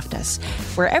 Jamie Loftus,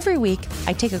 where every week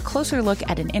I take a closer look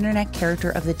at an internet character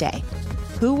of the day.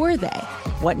 Who were they?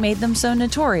 What made them so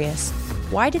notorious?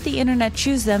 Why did the internet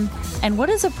choose them? And what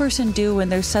does a person do when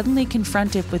they're suddenly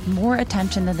confronted with more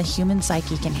attention than the human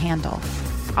psyche can handle?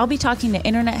 I'll be talking to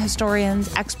internet historians,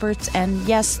 experts, and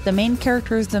yes, the main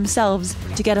characters themselves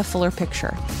to get a fuller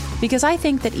picture. Because I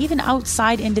think that even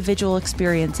outside individual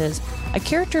experiences, a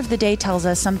character of the day tells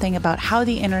us something about how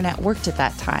the internet worked at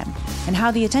that time, and how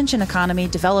the attention economy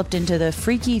developed into the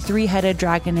freaky three-headed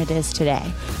dragon it is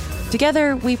today.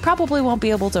 Together, we probably won't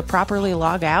be able to properly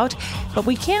log out, but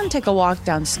we can take a walk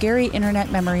down scary internet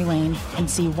memory lane and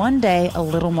see one day a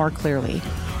little more clearly.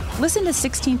 Listen to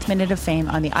 16th Minute of Fame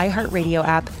on the iHeartRadio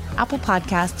app, Apple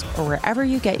Podcasts, or wherever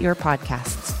you get your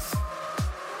podcasts.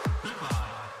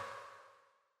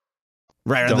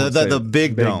 Right, the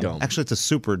big dome. Actually, it's a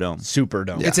super dome.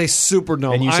 Superdome. Yeah. It's a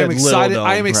Superdome. And you I am said excited. Little Dome.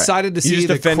 I am excited to see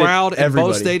the crowd in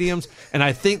both everybody. stadiums, and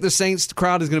I think the Saints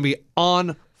crowd is going to be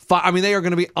on fire. I mean, they are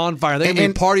going to be on fire. They're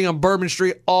going to be partying on Bourbon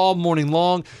Street all morning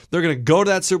long. They're going to go to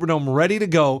that Superdome ready to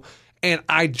go, and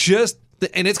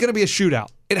it's going to be a shootout.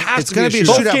 It has to be a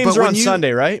shootout. Both games are on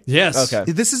Sunday, right? Yes.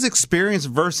 Okay. This is experience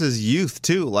versus youth,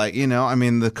 too. Like, you know, I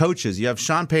mean, the coaches. You have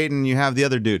Sean Payton, you have the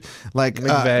other dude. Like,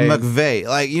 McVay.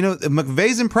 Like, you know,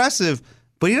 McVay's impressive,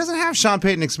 but he doesn't have Sean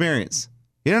Payton experience.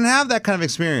 He doesn't have that kind of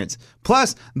experience.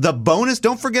 Plus, the bonus,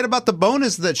 don't forget about the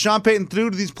bonus that Sean Payton threw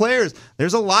to these players.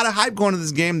 There's a lot of hype going to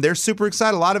this game. They're super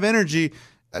excited, a lot of energy.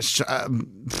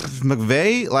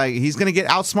 McVay, like he's going to get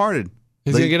outsmarted.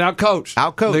 He's going to get outcoached.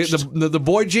 Outcoached. The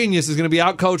boy genius is going to be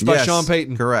outcoached by Sean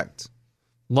Payton. Correct.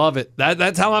 Love it.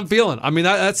 That's how I'm feeling. I mean,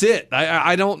 that's it.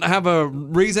 I don't have a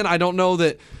reason. I don't know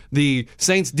that the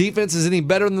Saints defense is any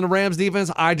better than the Rams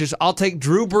defense. I'll take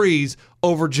Drew Brees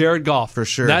over Jared Goff. For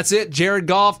sure. That's it. Jared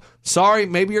Goff, sorry,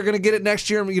 maybe you're going to get it next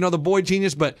year, the boy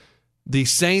genius, but the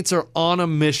Saints are on a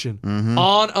mission. Mm-hmm.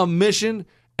 On a mission,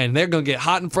 and they're going to get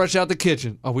hot and fresh out the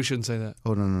kitchen. Oh, we shouldn't say that.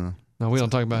 Oh, no. No, we don't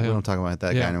talk about him. We don't talk about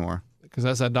that guy anymore. Because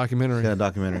that's that documentary. He's got a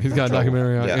documentary. He's got a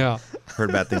documentary on yeah.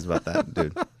 Heard bad things about that,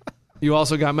 dude. You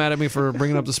also got mad at me for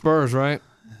bringing up the Spurs, right?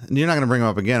 You're not going to bring them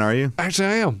up again, are you? Actually,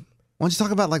 I am. Why don't you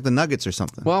talk about like the Nuggets or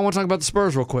something? Well, I want to talk about the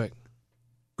Spurs real quick.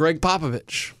 Greg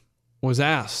Popovich was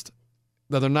asked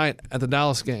the other night at the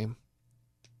Dallas game,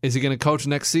 is he going to coach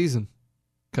next season?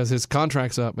 Because his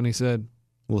contract's up. And he said,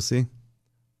 we'll see.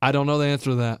 I don't know the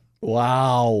answer to that.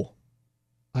 Wow.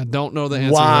 I don't know the answer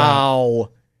to that.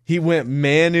 He went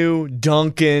Manu,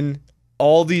 Duncan,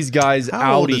 all these guys,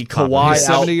 Audi, Kawhi. He's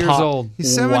 70 years old.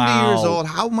 He's 70 years old.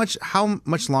 How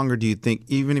much longer do you think,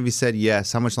 even if he said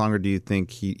yes, how much longer do you think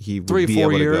he would 3 or 4 be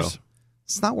able years. to go?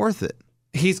 It's not worth it.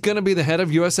 He's going to be the head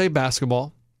of USA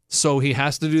Basketball, so he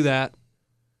has to do that.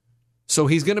 So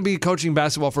he's going to be coaching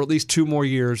basketball for at least 2 more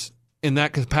years in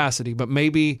that capacity, but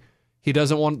maybe he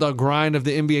doesn't want the grind of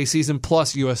the NBA season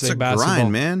plus USA Basketball. It's a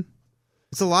grind, man.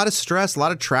 It's a lot of stress, a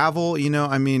lot of travel.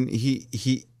 I mean,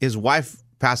 his wife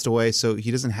passed away, so he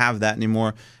doesn't have that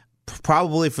anymore.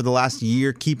 Probably for the last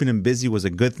year, keeping him busy was a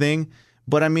good thing.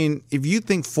 But I mean, if you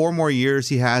think 4 more years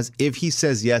he has, if he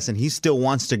says yes and he still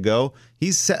wants to go,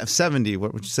 he's 70.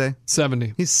 What would you say?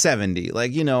 70. He's 70.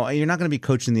 Like, you're not going to be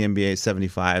coaching the NBA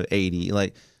 75, 80.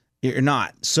 Like, you're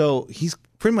not. So he's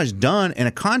pretty much done. And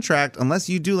a contract, unless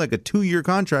you do like a 2-year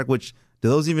contract, which do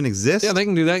those even exist? Yeah, they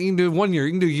can do that. You can do 1 year.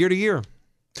 You can do year to year.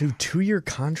 Do 2-year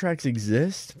contracts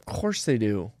exist? Of course they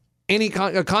do. A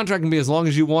contract can be as long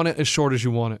as you want it, as short as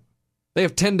you want it. They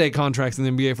have 10-day contracts in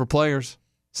the NBA for players.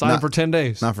 Sign for 10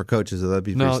 days. Not for coaches, though. That'd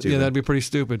be pretty stupid. Yeah, that'd be pretty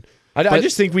stupid. I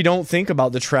just think we don't think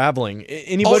about the traveling.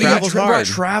 Anybody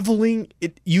traveling,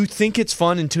 you think it's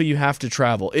fun until you have to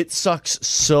travel. It sucks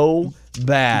so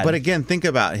bad. But again, think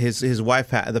about his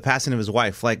wife, the passing of his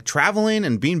wife. Like, traveling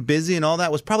and being busy and all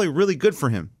that was probably really good for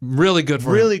him. Really good for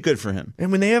him. Really good for him.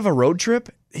 And when they have a road trip,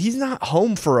 he's not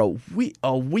home for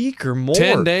a week or more.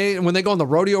 10 days. And when they go on the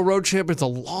rodeo road trip, it's a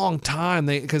long time.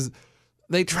 Because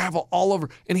they travel all over.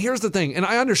 And here's the thing. And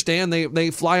I understand they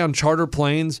fly on charter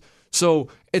planes, so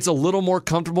it's a little more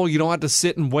comfortable. You don't have to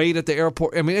sit and wait at the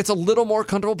airport. I mean, it's a little more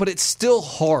comfortable, but it's still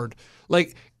hard.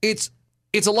 Like, it's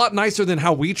a lot nicer than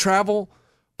how we travel,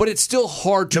 but it's still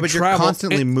hard to travel. You're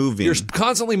constantly moving. You're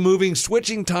constantly moving,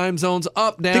 switching time zones,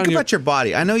 up, down. Think about your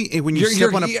body. I know when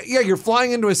you're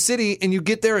flying into a city and you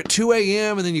get there at 2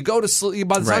 a.m. and then you go to sleep.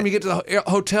 By the time you get to the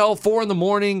hotel, 4 in the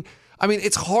morning. I mean,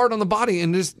 it's hard on the body.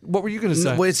 And just, what were you going to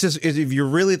say? Well, it's just, if you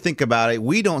really think about it,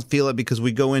 we don't feel it because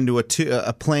we go into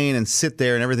a plane and sit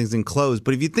there and everything's enclosed.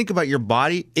 But if you think about your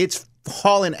body, it's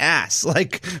hauling ass,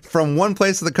 like from one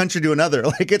place of the country to another.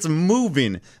 Like, it's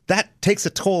moving. That takes a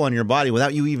toll on your body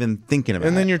without you even thinking about it.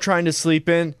 And then you're trying to sleep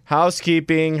in.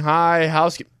 Housekeeping. Hi,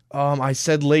 housekeeping. I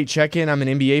said late check-in. I'm an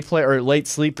NBA player, or late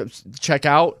sleep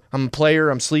check-out. I'm a player.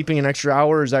 I'm sleeping an extra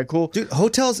hour. Is that cool? Dude,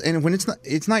 hotels, and when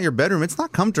it's not your bedroom, it's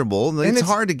not comfortable. It's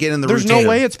hard to get in the routine. There's no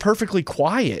way it's perfectly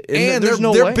quiet. And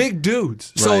they're big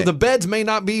dudes. So Right. the beds may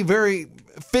not be very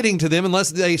fitting to them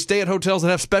unless they stay at hotels that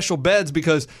have special beds,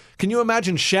 because can you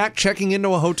imagine Shaq checking into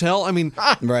a hotel? I mean,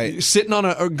 sitting on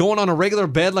or going on a regular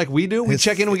bed like we do. We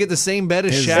check in, we get the same bed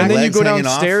as Shaq. And then you go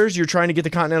downstairs, you're trying to get the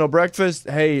continental breakfast.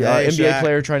 Hey, NBA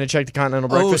player trying to check the continental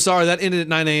breakfast. Oh, sorry, that ended at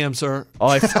 9 a.m., sir. Oh,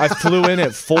 I flew in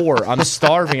at 4. I'm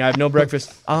starving. I have no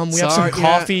breakfast. We have some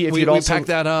coffee. If we pack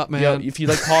that up, man. Yeah, if you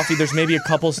like coffee, there's maybe a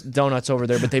couple donuts over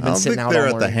there, but they've been sitting out all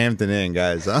morning. They're at the Hampton Inn,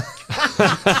 guys. Huh?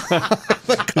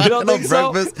 You don't think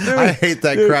so? Breakfast. I hate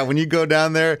that crap. When you go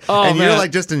down there and you're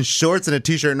like just in shorts and a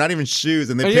t-shirt, not even shoes,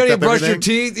 and they picked up everything. You brush your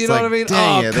teeth. You know what I mean?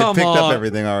 Dang it, come they picked on. up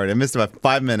everything already. I missed about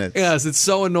 5 minutes. Yes, it's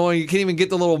so annoying. You can't even get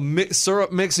the little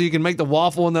syrup mix so you can make the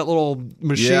waffle in that little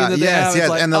machine that they have. Yes,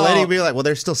 like, and the lady will be like, "Well,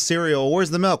 there's still cereal. Where's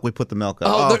the milk? We put the milk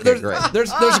up." Okay, great.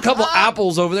 There's a couple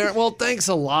apples over there. Well, thanks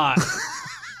a lot.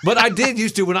 But I did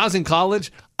used to, when I was in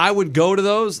college, I would go to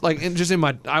those,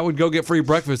 I would go get free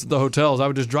breakfast at the hotels. I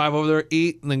would just drive over there,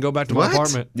 eat, and then go back to my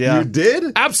apartment. Yeah. You did?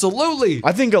 Absolutely.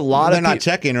 I think a lot They're not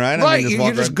checking, right? Right.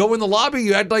 You just go in the lobby.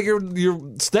 You act like you're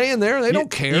staying there. They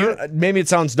don't care. Maybe it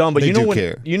sounds dumb, but They you know do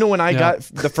when care. I got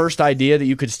the first idea that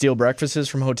you could steal breakfasts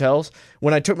from hotels?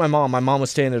 When I took my mom was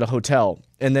staying at a hotel,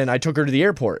 And then I took her to the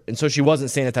airport. And so she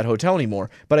wasn't staying at that hotel anymore.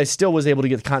 But I still was able to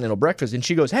get the continental breakfast. And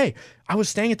she goes, hey, I was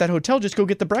staying at that hotel. Just go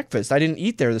get the breakfast. I didn't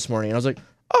eat there this morning. And I was like,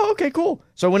 oh, okay, cool.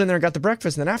 So I went in there and got the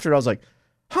breakfast. And then after it, I was like,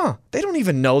 they don't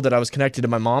even know that I was connected to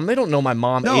my mom. They don't know my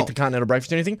mom ate the continental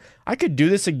breakfast or anything. I could do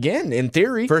this again, in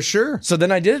theory. For sure. So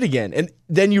then I did it again. And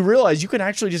then you realize you can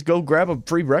actually just go grab a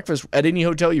free breakfast at any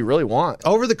hotel you really want.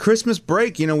 Over the Christmas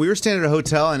break, we were staying at a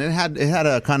hotel, and it had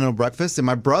a continental breakfast, and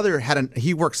my brother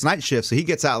he works night shift, so he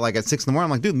gets out like at 6 in the morning.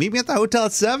 I'm like, dude, meet me at the hotel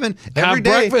at 7. Every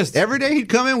day. Breakfast. Every day he'd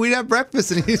come in, we'd have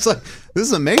breakfast, and he's like, this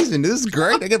is amazing. This is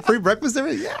great. I get free breakfast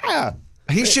every day. Yeah.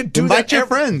 He should do Invite that your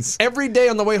friends. Every day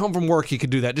on the way home from work, he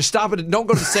could do that. Just stop it. Don't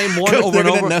go to the same one over and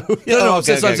over. No, okay,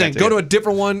 that's what I'm saying. gotcha. Go to a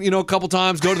different one, a couple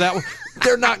times. Go to that one.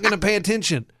 They're not going to pay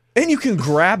attention. And you can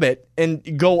grab it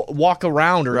and go walk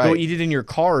around or go eat it in your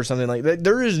car or something like that.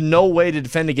 There is no way to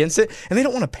defend against it. And they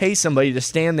don't want to pay somebody to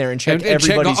stand there and check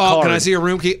everybody's car. Can I see your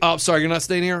room key? Oh, sorry, you're not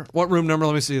staying here? What room number?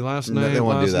 Let me see. Last name, they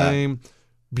won't do that. name,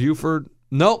 Buford.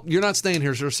 Nope, you're not staying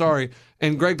here, sir. Sorry.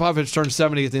 And Greg Popovich turned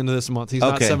 70 at the end of this month. He's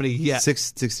not 70 yet.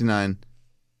 69.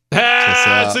 69!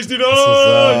 Yeah,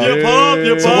 Pop,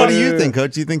 yeah, Pop. So what do you think,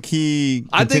 Coach? Do you think he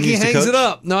I think he continues to hangs coach? it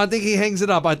up. No, I think he hangs it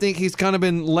up. I think he's kind of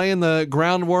been laying the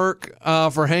groundwork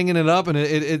for hanging it up, and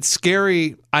it's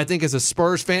scary, I think, as a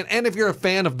Spurs fan. And if you're a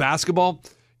fan of basketball,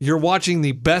 you're watching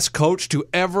the best coach to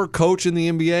ever coach in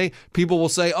the NBA. People will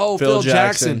say, oh, Phil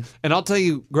Jackson. And I'll tell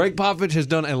you, Greg Popovich has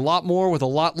done a lot more with a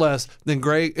lot less than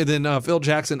Phil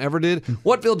Jackson ever did.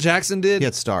 What Phil Jackson did... He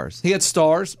had stars.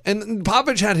 And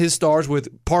Popovich had his stars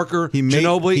with Parker,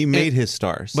 Ginobili. He made his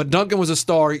stars. But Duncan was a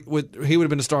star. He would have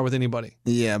been a star with anybody.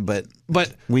 Yeah, but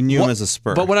we knew him as a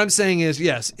Spur. But what I'm saying is,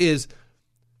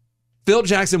 Phil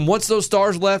Jackson, once those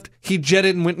stars left, he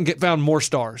jetted and went and found more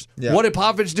stars. Yeah. What did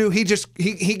Popovich do? He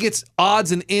gets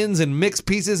odds and ends and mixed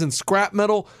pieces and scrap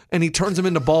metal, and he turns them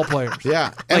into ball players.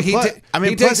 Yeah. Like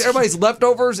he takes everybody's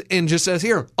leftovers and just says,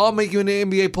 here, I'll make you an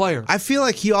NBA player. I feel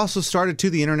like he also started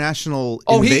the international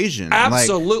invasion.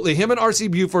 Absolutely. Him and R.C.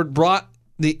 Buford brought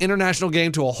the international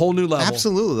game to a whole new level.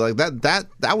 Absolutely. Like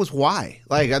that was why.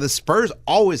 Like the Spurs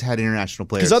always had international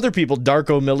players. Because other people,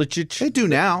 Darko Milicic. They do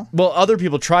now. Well, other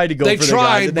people tried to go for the guys. They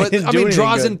tried, but Drazen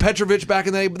Drazen Petrovic back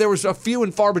in the day, there was a few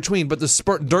and far between, but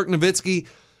Dirk Nowitzki,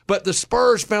 but the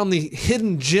Spurs found the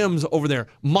hidden gems over there.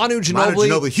 Manu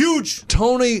Ginobili, huge.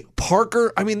 Tony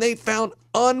Parker. I mean, they found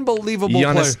unbelievable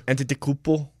players. Giannis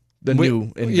Antetokounmpo, new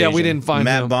invasion. Yeah, we didn't find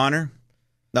Matt him. Bonner.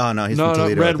 No, he's from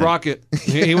Toledo. Red Rocket.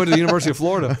 He went to the University of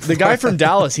Florida. The guy from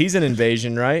Dallas, he's an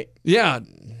invasion, right? Yeah.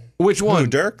 Which one? Who,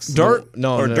 Dirk?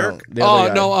 No. Dirk?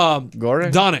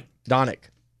 Goran? Doncic.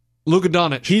 Luka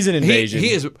Doncic. He's an invasion.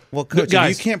 He is. Well, Coach,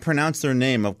 guys, if you can't pronounce their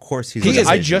name, of course he's an invasion.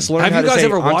 I just learned Have how you to guys say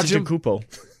ever watched him? Antetokounmpo.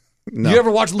 No. You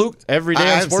ever watch Luke? Every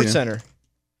day on Sports Center.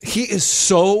 He is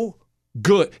so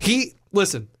good. He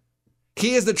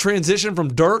is the transition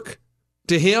from Dirk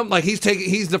to him. Like he's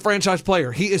the franchise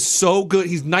player. He is so good.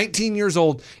 He's 19 years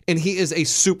old and he is a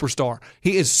superstar.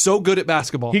 He is so good at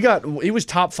basketball. He was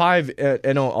top 5 at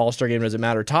an All-Star game, doesn't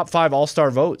matter. Top 5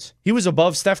 All-Star votes. He was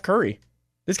above Steph Curry.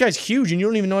 This guy's huge, and you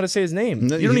don't even know how to say his name.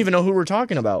 You don't even know who we're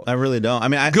talking about. I really don't. I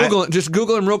mean, just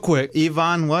Google him real quick.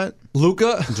 Ivan what?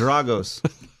 Luka Dragos.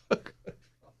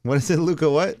 What is it, Luka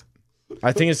what?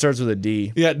 I think it starts with a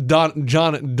D. Yeah,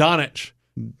 Doncic.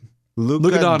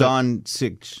 Luka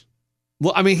Doncic.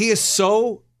 Well, I mean, he is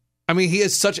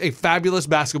such a fabulous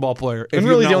basketball player. And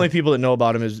really the only people that know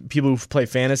about him is people who play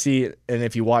fantasy and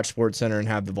if you watch Sports Center and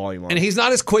have the volume on. And he's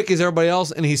not as quick as everybody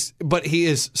else, but he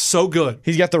is so good.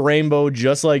 He's got the rainbow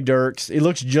just like Dirk's. He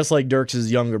looks just like Dirk's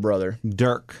younger brother.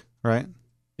 Dirk, right?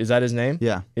 Is that his name?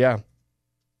 Yeah. Yeah.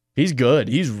 He's good.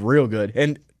 He's real good.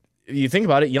 And you think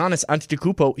about it, Giannis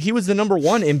Antetokounmpo, he was the number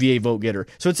 1 NBA vote getter.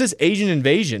 So it's this Asian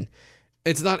invasion.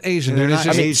 It's not Asian. It's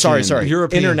just sorry.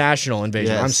 European. International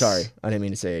invasion. Yes. I'm sorry. I didn't mean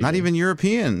to say Asian. Not even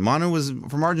European. Manu was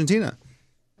from Argentina.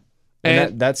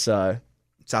 And that's South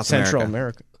Central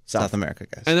America. South America,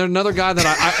 guys. And there's another guy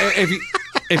that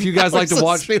if you guys like to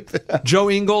watch,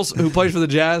 Joe Ingles, who plays for the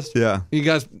Jazz. Yeah. You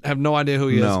guys have no idea who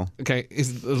he is. No. Okay.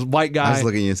 He's a white guy. I was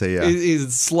looking at you and say, yeah.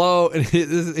 He's slow. And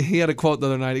he had a quote the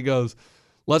other night. He goes,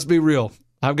 let's be real.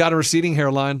 I've got a receding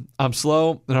hairline. I'm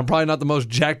slow, and I'm probably not the most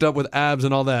jacked up with abs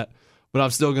and all that. But I'm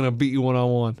still going to beat you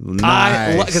one-on-one.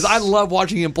 Nice. Because I love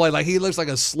watching him play. Like, he looks like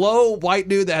a slow white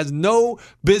dude that has no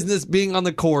business being on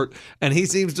the court, and he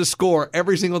seems to score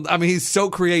every single... I mean, he's so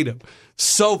creative.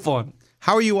 So fun.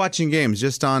 How are you watching games?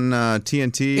 Just on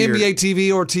TNT? NBA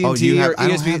TV or TNT Oh, or I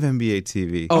don't ESPN? have NBA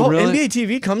TV. Oh, really? NBA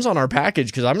TV comes on our package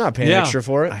because I'm not paying Yeah. extra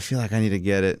for it. I feel like I need to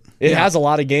get it. It has a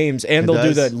lot of games, and It they'll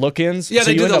do does? the look-ins. Yeah, so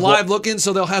they you do end the up live look-in,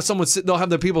 so they'll have they'll have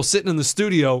the people sitting in the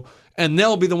studio, and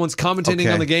they'll be the ones commentating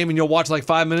Okay. on the game, and you'll watch like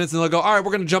 5 minutes, and they'll go, all right,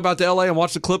 we're going to jump out to LA and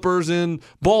watch the Clippers and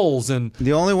Bulls. And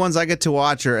The only ones I get to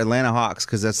watch are Atlanta Hawks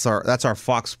because that's our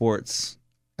Fox Sports.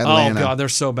 Atlanta. oh, God, they're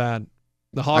so bad.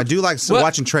 The Hawks. I do like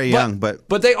watching Trae Young, but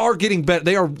they are getting better.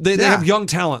 They Yeah. have young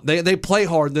talent. They play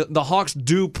hard. The Hawks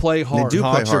do play hard. do play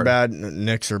Hawks are hard. bad.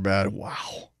 Knicks are bad.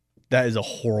 Wow. That is a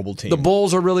horrible team. The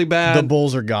Bulls are really bad. The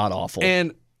Bulls are god-awful.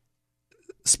 And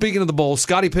speaking of the Bulls,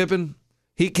 Scottie Pippen,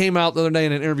 he came out the other day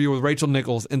in an interview with Rachel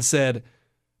Nichols and said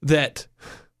that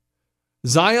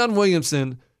Zion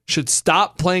Williamson should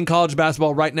stop playing college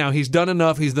basketball right now. He's done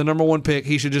enough. He's the number one pick.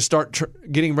 He should just start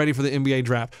getting ready for the NBA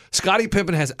draft. Scottie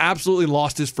Pippen has absolutely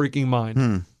lost his freaking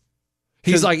mind.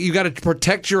 He's like, you got to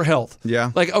protect your health.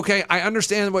 Yeah. Like, okay, I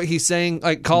understand what he's saying.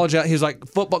 Like he's like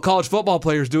college football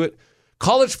players do it.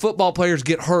 College football players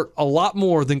get hurt a lot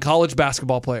more than college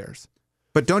basketball players.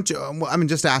 But don't you? I mean,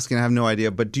 just asking. I have no idea.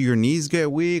 But do your knees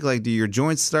get weak? Like, do your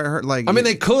joints start hurt? Like, I mean,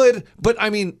 they could, but I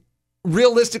mean,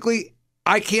 realistically,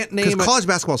 I can't name because college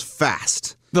basketball is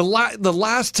fast. the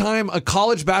last time a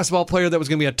college basketball player that was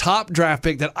going to be a top draft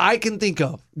pick that I can think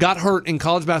of got hurt in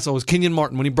college basketball was Kenyon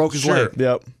Martin when he broke his leg.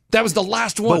 Yep. That was the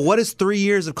last one. But what is 3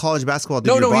 years of college basketball?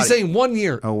 Do to No, your he's body? saying 1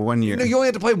 year. Oh, 1 year. No, you only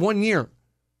have to play 1 year.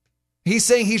 He's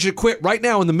saying he should quit right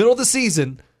now in the middle of the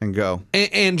season and go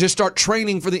and just start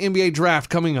training for the NBA draft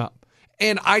coming up.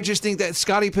 And I just think that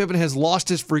Scottie Pippen has lost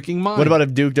his freaking mind. What about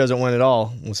if Duke doesn't win at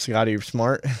all? Was Scottie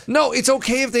smart? No, it's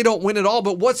okay if they don't win at all,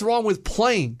 but what's wrong with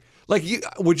playing? Like,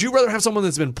 would you rather have someone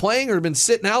that's been playing or been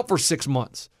sitting out for 6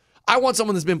 months? I want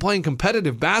someone that's been playing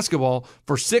competitive basketball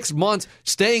for 6 months,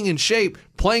 staying in shape,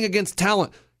 playing against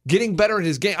talent, getting better at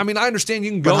his game. I mean, I understand you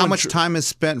can go. But how much time is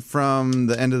spent from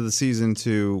the end of the season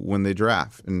to when they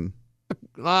draft? And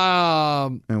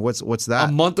what's that?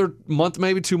 A month,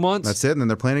 maybe 2 months. That's it, and then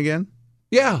they're playing again?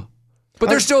 Yeah. But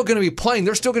they're still going to be playing.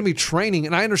 They're still going to be training,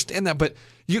 and I understand that. But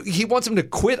he wants him to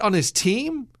quit on his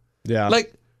team? Yeah.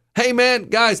 Like, hey, man,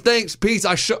 guys, thanks, peace.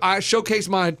 I showcase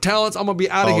my talents. I'm going to be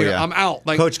out of here. Yeah. I'm out.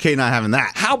 Like, Coach K not having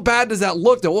that. how bad does that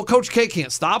look, though? Well, Coach K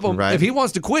can't stop him. Right. If he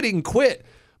wants to quit, he can quit.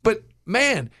 But,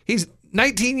 man, he's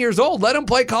 19 years old. Let him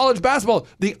play college basketball.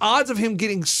 The odds of him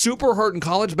getting super hurt in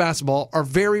college basketball are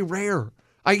very rare.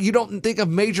 You don't think of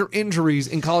major injuries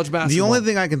in college basketball. The only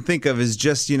thing I can think of is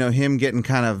just, him getting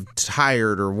kind of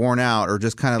tired or worn out or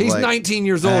just kind of He's like... 19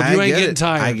 years old. I You ain't get getting it.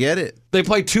 tired. I get it. They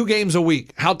play 2 games a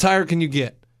week. How tired can you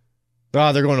get?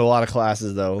 Oh, they're going to a lot of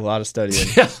classes, though. A lot of studying.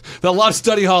 Yeah, a lot of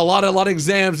study hall, a lot of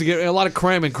exams to get, a lot of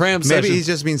cram Maybe sessions. he's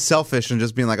just being selfish and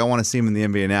just being like, I want to see him in the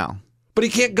NBA now. But he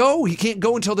can't go. He can't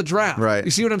go until the draft. Right.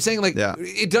 You see what I'm saying? Like, Yeah. to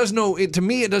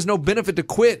me, it does no benefit to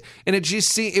quit. And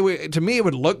to me, it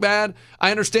would look bad.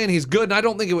 I understand he's good, and I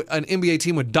don't think an NBA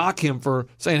team would dock him for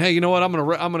saying, hey, you know what, I'm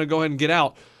gonna go ahead and get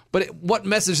out. But what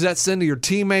message does that send to your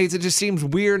teammates? It just seems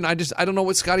weird, and I don't know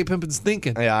what Scottie Pippen's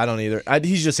thinking. Yeah, I don't either.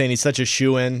 He's just saying he's such a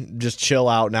shoo-in. Just chill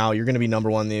out now. You're going to be number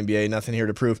one in the NBA. Nothing here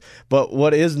to prove. But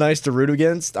what is nice to root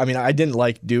against, I mean, I didn't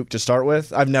like Duke to start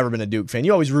with. I've never been a Duke fan.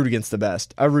 You always root against the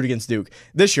best. I root against Duke.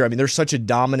 This year, I mean, they're such a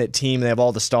dominant team. They have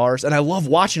all the stars, and I love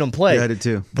watching them play. Yeah, I did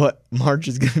too. But March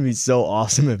is going to be so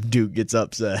awesome if Duke gets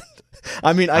upset.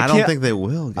 I mean, I don't think they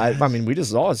will. I mean, we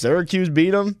just saw it. Syracuse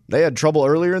beat them. They had trouble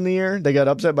earlier in the year. They got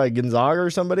upset by Gonzaga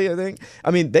or somebody, I think. I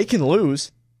mean, they can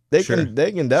lose. They can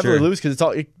definitely lose because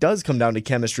it does come down to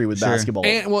chemistry with basketball.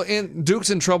 And Duke's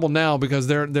in trouble now because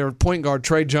their point guard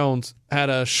Trey Jones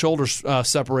had a shoulder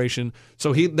separation,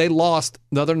 so they lost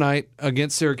the other night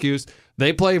against Syracuse.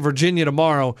 They play Virginia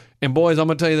tomorrow, and boys, I'm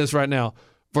gonna tell you this right now: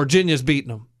 Virginia's beating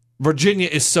them. Virginia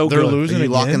is so They're good. losing Are you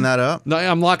again? locking that up? No,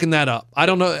 I'm locking that up. I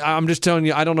don't know. I'm just telling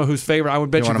you. I don't know who's favored. I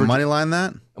would bet You you. want to money line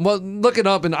that? Well, look it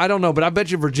up, and I don't know, but I bet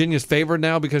you Virginia's favored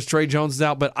now because Trey Jones is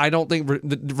out. But I don't think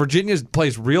Virginia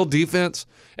plays real defense,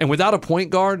 and without a point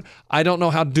guard, I don't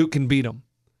know how Duke can beat them.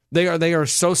 They are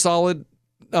so solid.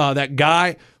 That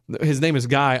guy, his name is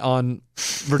Guy on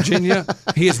Virginia.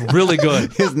 He is really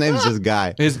good. His name's just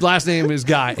Guy. His last name is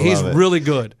Guy. He's it. really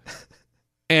good.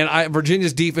 And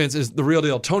Virginia's defense is the real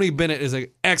deal. Tony Bennett is an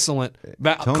excellent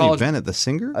Tony college. Bennett, the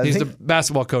singer? He's the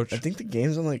basketball coach. I think the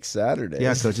game's on Saturday.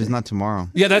 Yeah, coach, it's not tomorrow.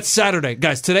 Yeah, that's Saturday.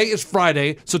 Guys, today is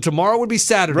Friday, so tomorrow would be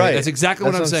Saturday. Right. That's exactly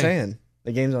what I'm saying.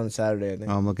 The game's on Saturday, I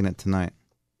think. Oh, I'm looking at tonight.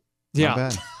 Yeah. Not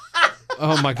bad.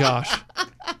 Oh, my gosh.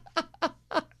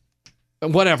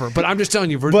 Whatever, but I'm just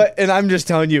telling you. I'm just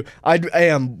telling you, I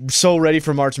am so ready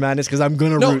for March Madness because I'm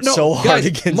going to root so hard guys,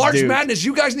 against March Duke. Madness.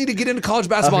 You guys need to get into college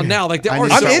basketball now. Like I'm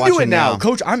into it now,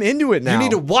 Coach. I'm into it now. You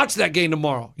need to watch that game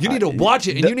tomorrow. You need to watch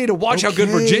it, and you need to watch how good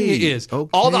Virginia is.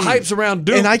 All the hype's around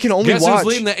Duke. And I can only guess watch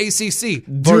who's leading the ACC?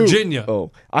 Virginia.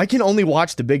 Oh, I can only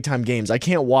watch the big time games. I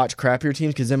can't watch crappier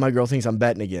teams because then my girl thinks I'm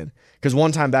betting again. Because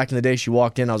one time back in the day, she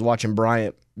walked in, I was watching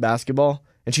Bryant basketball,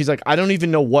 and she's like, "I don't even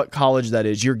know what college that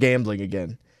is. You're gambling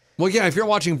again." Well, yeah, if you're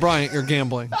watching Bryant, you're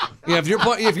gambling. Yeah, if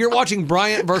you're watching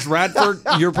Bryant versus Radford,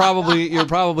 you're probably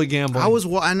gambling. I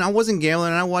wasn't gambling,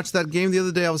 and I watched that game the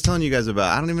other day I was telling you guys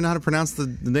about. I don't even know how to pronounce the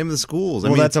name of the schools.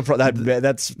 Well,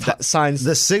 that's signs.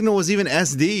 The signal was even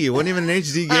SD. It wasn't even an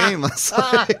HD game. That's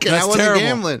I wasn't terrible.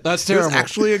 gambling. That's terrible. It was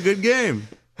actually a good game.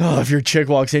 Oh, if your chick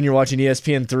walks in, you're watching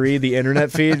ESPN3, the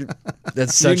internet feed.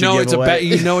 That's such a giveaway.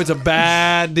 You know it's a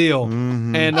bad deal.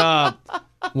 Mm-hmm. And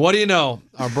what do you know?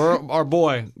 Our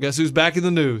boy, guess who's back in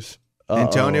the news?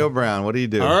 Antonio Brown. What do you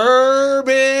do?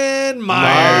 Urban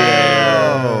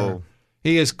Meyer. Oh.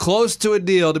 He is close to a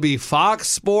deal to be Fox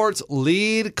Sports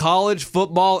lead college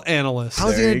football analyst.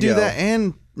 How's he going to do that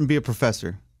and be a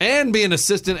professor? And be an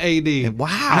assistant AD.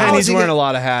 Wow. And he's wearing a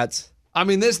lot of hats. I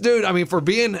mean, this dude, for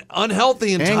being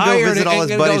unhealthy and go tired visit all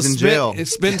his buddies in jail.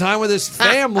 Spend time with his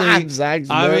family. Exactly.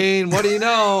 I mean, what do you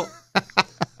know?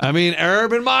 I mean,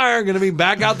 Urban Meyer going to be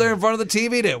back out there in front of the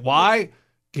TV. Why?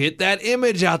 Get that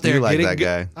image out there. You like that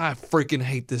guy. I freaking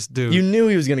hate this dude. You knew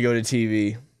he was going to go to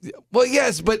TV. Well,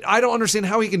 yes, but I don't understand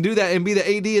how he can do that and be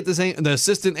the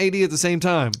assistant AD at the same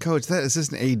time. Coach, that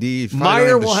assistant AD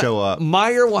Meyer will show up.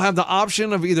 Meyer will have the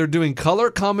option of either doing color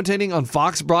commentating on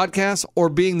Fox broadcasts or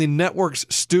being the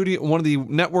one of the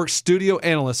network's studio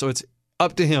analysts. So it's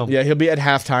up to him. Yeah, he'll be at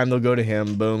halftime. They'll go to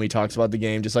him. Boom. He talks about the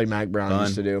game just like Mac Brown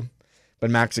used to do.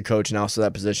 But Mac's a coach now, so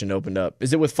that position opened up.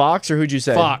 Is it with Fox or who'd you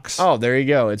say? Fox. Oh, there you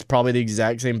go. It's probably the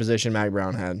exact same position Mac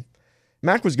Brown had.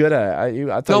 Mac was good at it.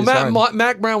 I thought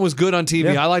Mac Brown was good on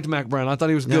TV. Yeah. I liked Mac Brown. I thought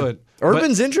he was good.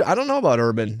 Urban's interesting. I don't know about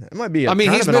Urban. It might be. He's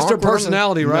Mr.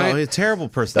 Personality, right? No, he's a terrible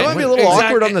personality. That might be a little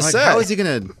awkward on the set. How is he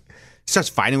going to? Starts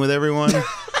fighting with everyone.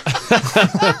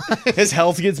 His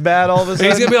health gets bad all of a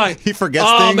sudden. He's gonna be like, he forgets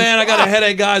things. things. Man, I got a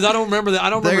headache, guys. I don't remember that.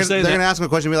 I don't remember saying that. They're gonna ask him a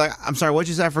question and be like, "I'm sorry, what'd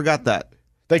you say? I forgot that."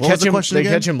 They catch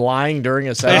him lying during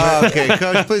a segment. Okay,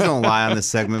 Coach, please don't lie on this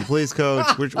segment, please,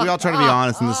 Coach. We all try to be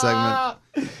honest in this segment.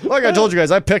 Like I told you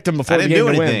guys, I picked them before the game to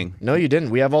win. Anything. No, you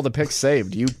didn't. We have all the picks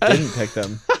saved. You didn't pick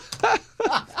them.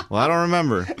 Well, I don't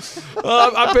remember.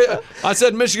 I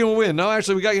said Michigan will win. No,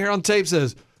 actually, we got you here on tape.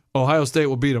 Says Ohio State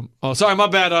will beat them. Oh, sorry, my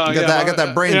bad. I got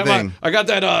that brain thing. I got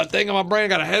that thing on my brain. I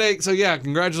got a headache. So yeah,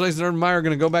 congratulations, Urban Meyer.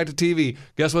 Going to go back to TV.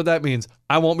 Guess what that means?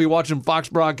 I won't be watching Fox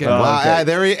broadcast. Wow,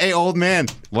 there old man.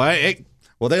 Well,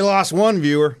 they lost one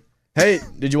viewer. Hey,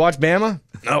 did you watch Bama?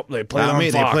 Nope, they played on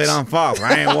Fox. They played on Fox.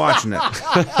 I ain't watching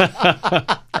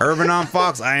it. Urban on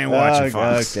Fox. I ain't watching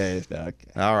Fox. Okay.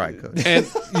 All right, Coach. And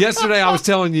yesterday I was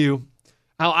telling you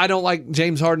how I don't like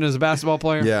James Harden as a basketball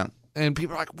player. Yeah. And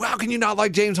people are like, "Wow, can you not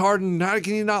like James Harden? How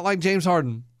can you not like James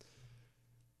Harden?"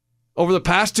 Over the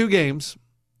past 2 games,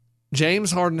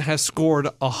 James Harden has scored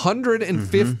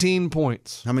 115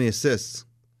 points. How many assists?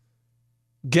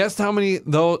 Guess how many of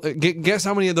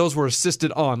those were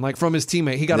assisted on, like from his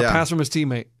teammate. He got a pass from his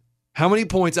teammate. How many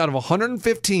points out of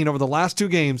 115 over the last 2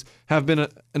 games have been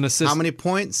an assist? How many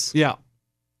points? Yeah.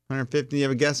 150. You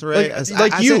have a guess already? I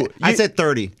said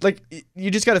 30. Like, you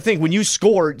just got to think, when you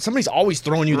score, somebody's always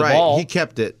throwing you the ball. He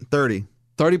kept it. 30.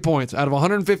 30 points out of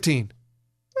 115.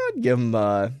 I'd give him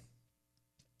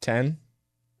 10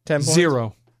 points.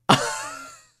 0.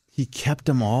 He kept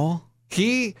them all?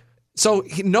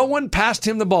 No one passed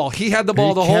him the ball. He had the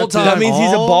ball the whole time. That means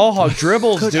he's a ball hog.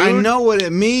 Dribbles, Coach, dude. I know what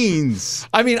it means.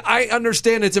 I mean, I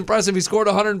understand it's impressive. He scored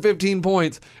 115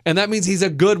 points, and that means he's a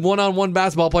good one-on-one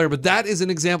basketball player. But that is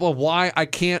an example of why I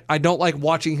don't like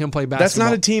watching him play basketball. That's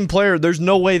not a team player. There's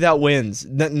no way that wins.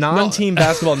 Non-team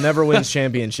basketball never wins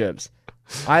championships.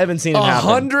 I haven't seen it happen.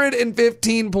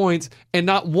 115 points, and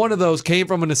not one of those came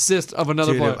from an assist of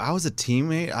another player. If I was a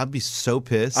teammate, I'd be so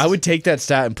pissed. I would take that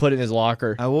stat and put it in his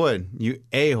locker. I would. You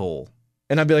a-hole.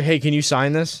 And I'd be like, hey, can you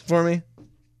sign this for me?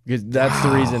 Because that's the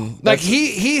reason. Like,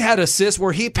 he had assists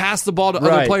where he passed the ball to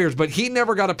other players, but he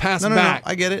never got a pass back.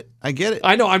 No, I get it.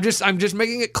 I know. I'm just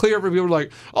making it clear for people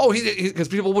like, oh, because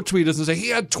people will tweet us and say he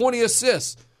had 20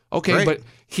 assists. Okay, right. But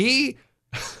he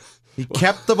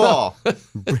kept the ball.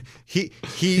 He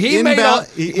made all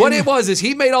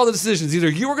the decisions. Either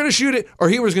you were going to shoot it or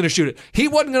he was going to shoot it. He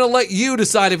wasn't going to let you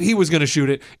decide if he was going to shoot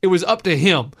it. It was up to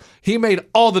him. He made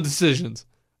all the decisions.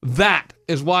 That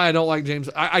is why I don't like James.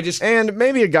 I just And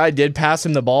maybe a guy did pass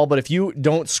him the ball, but if you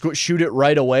don't shoot it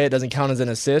right away, it doesn't count as an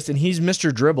assist. And he's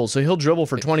Mr. Dribble, so he'll dribble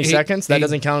for 20 seconds. That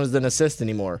doesn't count as an assist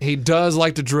anymore. He does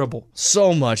like to dribble.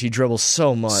 So much. He dribbles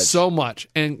so much. So much.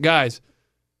 And guys,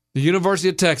 the University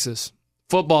of Texas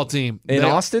football team. In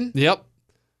Austin? Yep.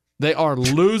 They are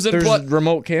losing. There's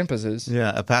remote campuses.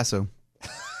 Yeah, El Paso.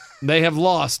 They have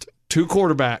lost 2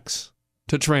 quarterbacks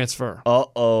to transfer.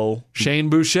 Uh-oh. Shane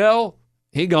Buechele,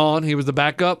 he gone. He was the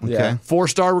backup. Okay.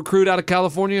 4-star recruit out of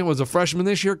California, was a freshman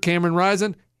this year. Cameron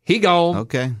Rising, he gone.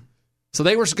 Okay. So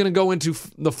they were just going to go into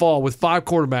the fall with 5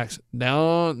 quarterbacks.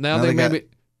 Now they may be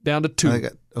down to 2. They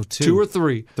got, 2. 2 or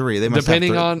 3. 3. They must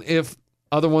depending have 3. on if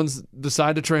other ones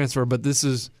decide to transfer. But this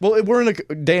is... Well, we're in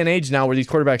a day and age now where these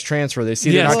quarterbacks transfer. They see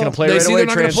they're not going to play right away. They see they're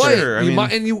not going to play.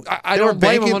 Sure. I don't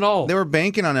blame them at all. They were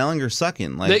banking on Ellinger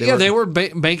sucking. They were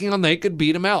banking on they could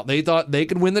beat him out. They thought they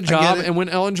could win the job, and when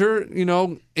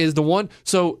Ellinger, is the one.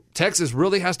 So Texas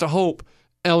really has to hope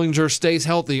Ellinger stays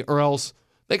healthy, or else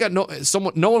they got no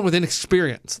one with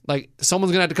inexperience. Like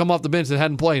someone's gonna have to come off the bench that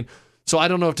hadn't played. So I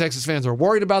don't know if Texas fans are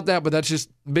worried about that, but that's just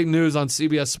big news on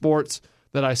CBS Sports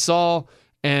that I saw.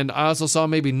 And I also saw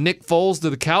maybe Nick Foles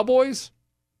to the Cowboys.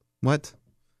 What?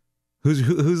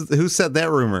 Who said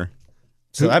that rumor?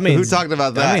 So that means, who talked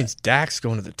about that? That means Dak's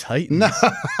going to the Titans. No.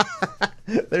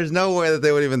 There's no way that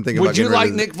they would even think about it. Would you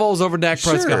like Nick Foles over Dak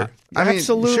Prescott? Sure.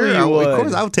 Absolutely, sure. you would. Of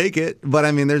course, I would take it. But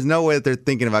I mean, there's no way that they're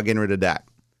thinking about getting rid of Dak.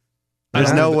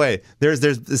 There's no way.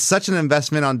 There's such an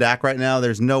investment on Dak right now.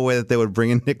 There's no way that they would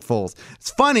bring in Nick Foles. It's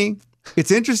funny.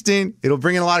 It's interesting. It'll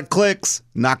bring in a lot of clicks.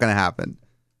 Not going to happen.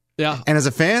 Yeah. And as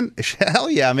a fan, hell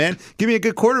yeah, man. Give me a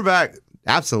good quarterback.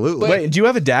 Absolutely. Wait, do you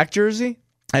have a Dak jersey?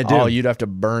 I do. Oh, you'd have to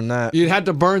burn that. You'd have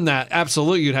to burn that.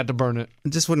 Absolutely, you'd have to burn it. I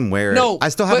just wouldn't wear it. No, I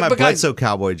still have my but Bledsoe guys,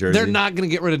 Cowboy jersey. They're not going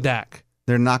to get rid of Dak.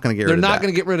 They're not going to get rid of Dak. They're not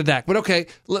going to get rid of Dak. But okay,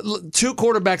 2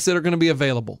 quarterbacks that are going to be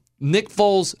available. Nick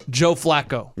Foles, Joe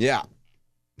Flacco. Yeah.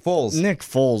 Foles. Nick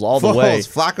Foles all the way.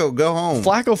 Flacco, go home.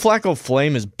 Flacco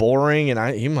Flame is boring,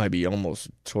 and he might be almost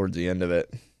towards the end of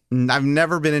it. I've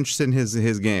never been interested in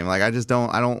his game. Like I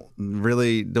don't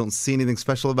really see anything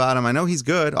special about him. I know he's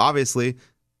good, obviously.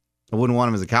 I wouldn't want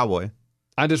him as a Cowboy.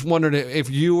 I just wondered if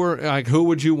you were like, who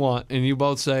would you want? And you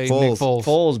both say Foles. Nick Foles.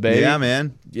 Foles, baby. Yeah,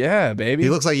 man. Yeah, baby. He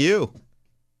looks like you.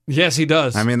 Yes, he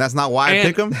does. I mean, that's not why I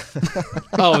pick him.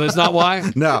 Oh, that's not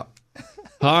why? No.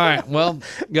 All right. Well,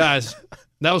 guys,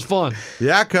 that was fun.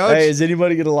 Yeah, Coach. Hey, is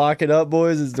anybody going to lock it up,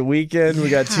 boys? It's the weekend. We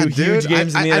got 2 huge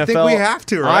games in the NFL. I think we have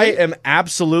to, right? I am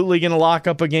absolutely going to lock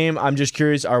up a game. I'm just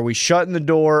curious, are we shutting the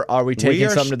door? Are we taking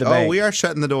something to the bank? Oh, we are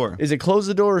shutting the door. Is it close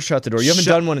the door or shut the door? You haven't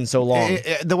done one in so long.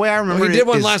 The way I remember he did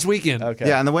one last weekend. Okay.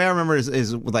 Yeah, and the way I remember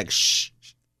is like shh.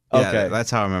 Yeah, Okay.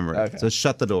 that's how I remember it. Okay. So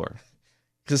shut the door.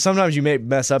 Because sometimes you may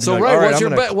mess up. So, like, Ray, all right, what's your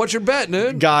bet? What's your bet,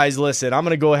 dude? Guys, listen, I'm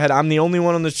going to go ahead. I'm the only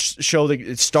one on the show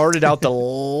that started out the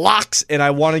locks, and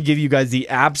I want to give you guys the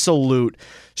absolute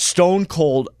stone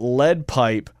cold lead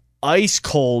pipe, ice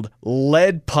cold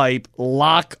lead pipe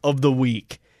lock of the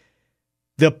week.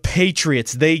 The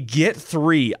Patriots, they get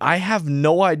 3. I have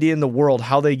no idea in the world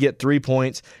how they get 3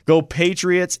 points. Go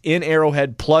Patriots in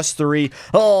Arrowhead +3.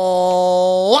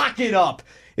 Oh, lock it up.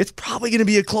 It's probably going to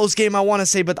be a close game, I want to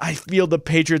say, but I feel the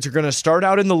Patriots are going to start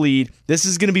out in the lead. This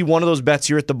is going to be one of those bets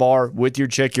you're at the bar with your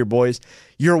chick, your boys.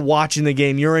 You're watching the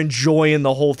game. You're enjoying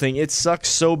the whole thing. It sucks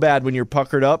so bad when you're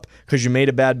puckered up because you made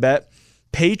a bad bet.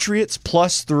 Patriots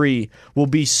 +3 will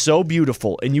be so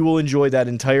beautiful, and you will enjoy that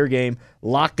entire game.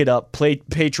 Lock it up. Play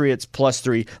Patriots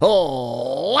 +3.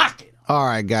 Oh, lock it. All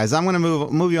right, guys, I'm going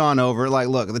to move you on over. Like,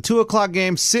 look, the 2 o'clock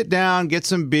game, sit down, get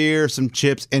some beer, some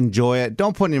chips, enjoy it.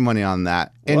 Don't put any money on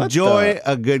that. Enjoy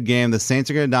a good game. The Saints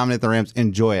are going to dominate the Rams.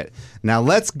 Enjoy it. Now,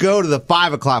 let's go to the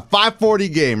 5 o'clock,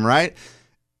 5:40 game, right?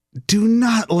 Do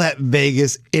not let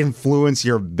Vegas influence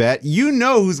your bet. You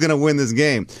know who's going to win this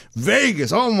game.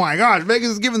 Vegas, oh my gosh, Vegas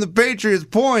is giving the Patriots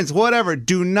points, whatever.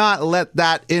 Do not let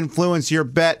that influence your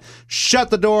bet. Shut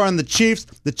the door on the Chiefs.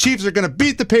 The Chiefs are going to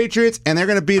beat the Patriots, and they're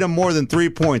going to beat them more than 3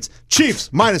 points. Chiefs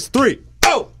 -3.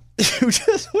 Oh! You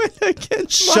just went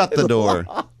against Shut the door.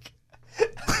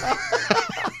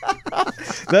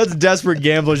 That's desperate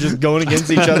gamblers just going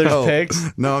against each other's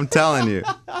picks. No, I'm telling you.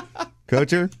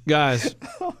 Coacher? Guys,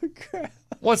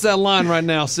 what's that line right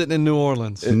now sitting in New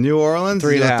Orleans? In New Orleans,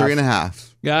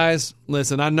 3.5. Guys,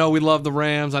 listen, I know we love the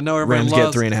Rams. I know everybody Rams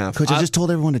loves... get 3.5. Coach, I just told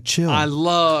everyone to chill.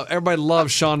 Everybody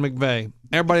loves Sean McVay.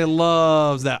 Everybody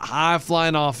loves that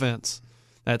high-flying offense.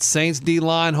 That Saints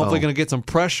D-line hopefully going to get some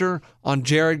pressure on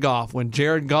Jared Goff. When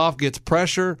Jared Goff gets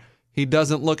pressure, he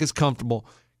doesn't look as comfortable.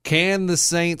 Can the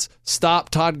Saints stop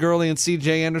Todd Gurley and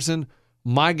C.J. Anderson?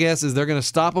 My guess is they're going to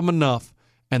stop them enough.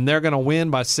 and they're going to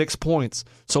win by 6 points.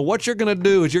 So what you're going to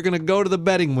do is you're going to go to the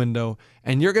betting window,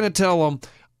 and you're going to tell them,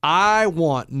 I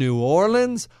want New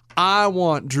Orleans, I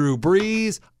want Drew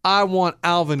Brees, I want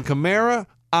Alvin Kamara,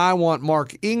 I want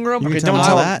Mark Ingram. Okay, don't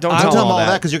tell that. Don't tell them all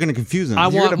that because you're going to confuse them. I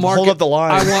want hold up the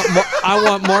line. I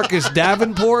want Marcus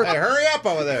Davenport. Hey, hurry up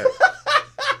over there.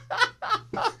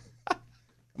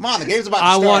 Come on, the game's about to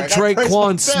I start. want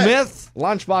Traquan Smith.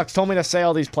 Lunchbox told me to say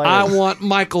all these players. I want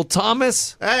Michael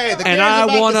Thomas. Hey, the game's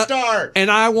about to start.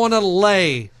 And I want to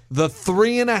lay the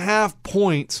 3.5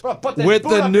 points with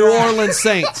the New Orleans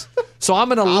Saints. So I'm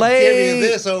going to lay. Give you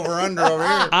this over here.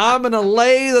 I'm going to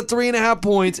lay the 3.5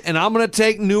 points, and I'm going to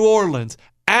take New Orleans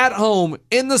at home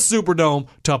in the Superdome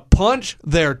to punch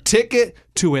their ticket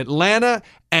to Atlanta,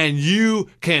 and you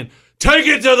can take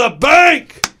it to the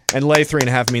bank. And lay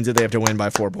 3.5 means that they have to win by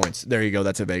 4 points. There you go.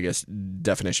 That's a Vegas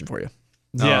definition for you.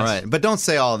 Yes. All right. But don't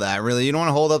say all that, really. You don't want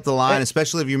to hold up the line,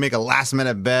 especially if you make a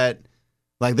last-minute bet.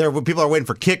 Like people are waiting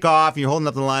for kickoff, and you're holding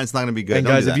up the line. It's not going to be good. And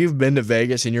guys, if you've been to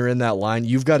Vegas and you're in that line,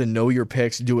 you've got to know your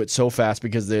picks. Do it so fast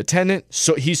because the attendant,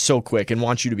 he's so quick and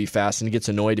wants you to be fast and gets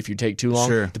annoyed if you take too long.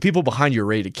 Sure. The people behind you are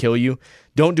ready to kill you.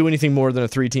 Don't do anything more than a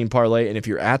 3-team parlay. And if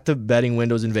you're at the betting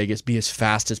windows in Vegas, be as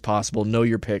fast as possible. Know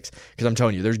your picks because I'm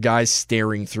telling you, there's guys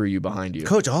staring through you behind you.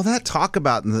 Coach, all that talk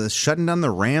about the shutting down the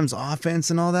Rams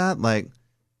offense and all that, like,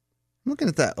 I'm looking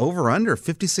at that over-under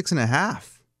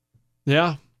 56.5.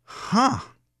 Yeah. Huh.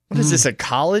 What is this, a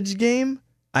college game?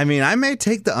 I mean, I may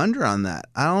take the under on that.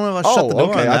 I don't know if I'll shut the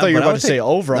door on that. I thought you were about to say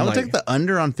over. I would take the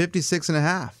under on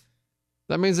 56.5.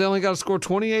 That means they only got to score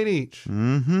 28 each.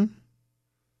 Mm-hmm.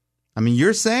 I mean,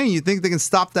 you're saying you think they can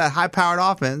stop that high-powered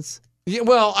offense. Yeah,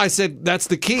 well, I said that's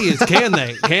the key is can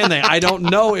they? Can they? I don't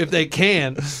know if they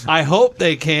can. I hope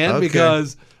they can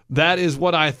because that is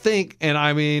what I think, and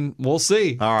I mean, we'll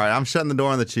see. All right, I'm shutting the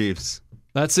door on the Chiefs.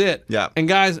 That's it. Yeah. And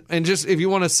guys, and just if you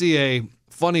want to see a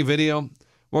funny video,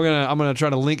 I'm gonna try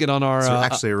to link it on our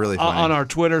actually really funny. on our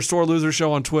Twitter, Sore Loser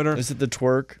Show on Twitter. Is it the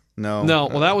twerk? No.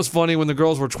 Well, that was funny when the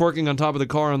girls were twerking on top of the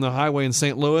car on the highway in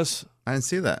St. Louis. I didn't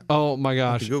see that. Oh my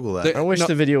gosh! Google that. I wish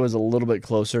the video was a little bit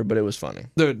closer, but it was funny.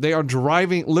 They are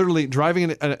literally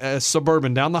driving a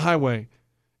Suburban down the highway,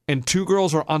 and two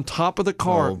girls are on top of the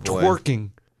car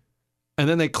twerking, and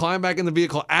then they climb back in the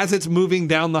vehicle as it's moving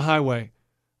down the highway.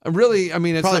 Really, I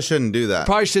mean, it's probably shouldn't do that.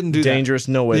 Probably shouldn't do Dangerous.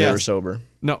 that. No way they were sober.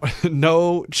 No,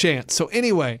 no chance. So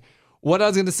anyway, what I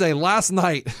was going to say, last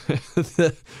night,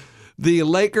 the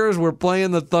Lakers were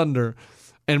playing the Thunder,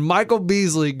 and Michael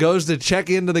Beasley goes to check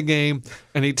into the game,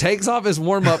 and he takes off his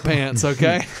warm-up pants,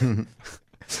 okay? And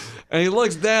he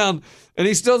looks down, and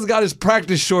he still's got his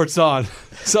practice shorts on.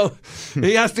 So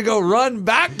he has to go run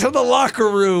back to the locker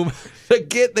room to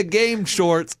get the game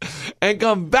shorts and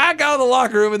come back out of the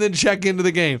locker room and then check into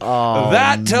the game. Oh,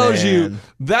 that tells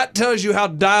you how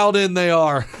dialed in they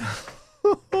are.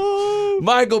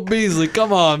 Michael Beasley,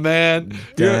 come on, man.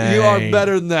 You are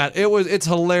better than that. It's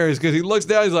hilarious because he looks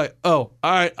down, he's like, oh,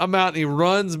 all right, I'm out, and he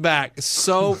runs back.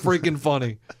 So freaking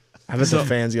funny. I bet the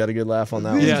fans got a good laugh on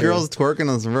that one. These girls twerking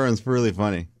on the Suburban is really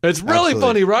funny. It's really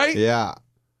funny, right? Yeah.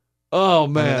 Oh,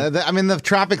 man. I mean, the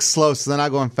traffic's slow, so they're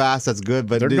not going fast. That's good.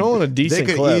 But they're going a decent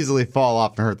They could clip. easily fall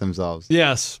off and hurt themselves.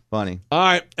 Yes. Funny. All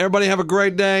right. Everybody have a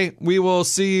great day. We will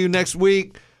see you next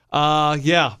week.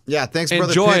 Yeah. Yeah, thanks,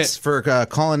 Brother Enjoy Pitts, for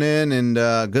calling in, and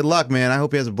good luck, man. I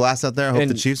hope he has a blast out there. I hope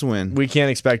the Chiefs win. We can't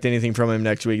expect anything from him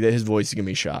next week. That his voice is going to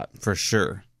be shot. For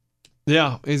sure.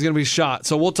 Yeah, he's going to be shot.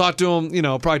 So we'll talk to him,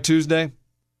 probably Tuesday.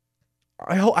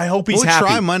 I hope he's We'll happy.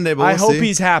 try Monday, but I we'll hope see.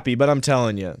 he's happy, but I'm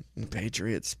telling you,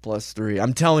 Patriots +3.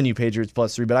 I'm telling you, Patriots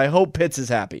 +3, but I hope Pitts is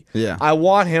happy. Yeah. I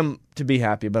want him to be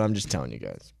happy, but I'm just telling you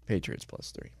guys, Patriots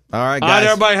 +3. All right, guys. All right,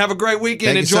 everybody, have a great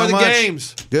weekend. Thank you Enjoy so the much.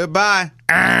 games. Goodbye.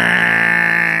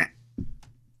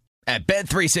 At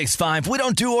Bet365, we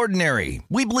don't do ordinary.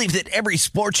 We believe that every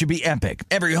sport should be epic.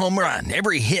 Every home run,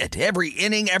 every hit, every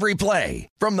inning, every play.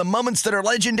 From the moments that are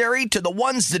legendary to the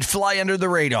ones that fly under the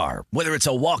radar. Whether it's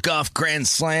a walk-off grand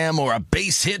slam or a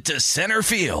base hit to center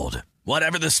field.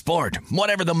 Whatever the sport,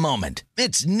 whatever the moment.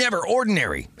 It's never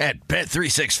ordinary at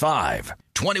Bet365.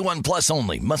 21 plus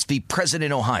only. Must be present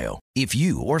in Ohio. If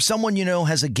you or someone you know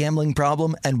has a gambling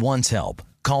problem and wants help,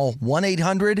 call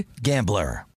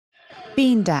 1-800-GAMBLER.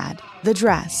 Bean Dad, The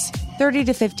Dress, 30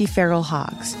 to 50 Feral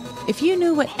Hogs. If you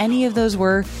knew what any of those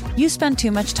were, you spend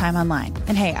too much time online.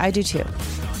 And hey, I do too.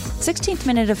 16th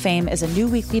Minute of Fame is a new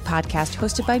weekly podcast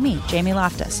hosted by me, Jamie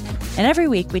Loftus. And every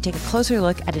week we take a closer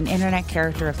look at an internet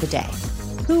character of the day.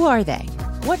 Who are they?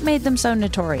 What made them so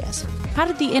notorious? How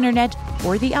did the internet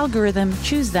or the algorithm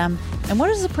choose them? And what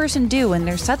does a person do when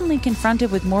they're suddenly confronted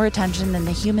with more attention than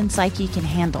the human psyche can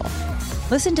handle?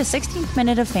 Listen to 16th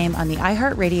Minute of Fame on the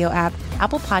iHeartRadio app,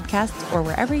 Apple Podcasts, or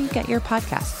wherever you get your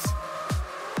podcasts.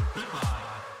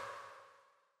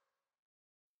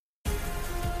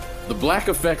 The Black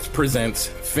Effect presents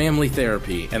Family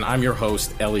Therapy, and I'm your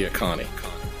host, Elliot Connie.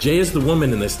 Jay is the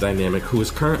woman in this dynamic who is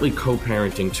currently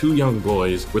co-parenting 2 young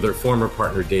boys with her former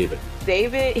partner, David.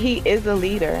 David, he is a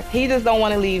leader. He just don't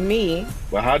want to leave me.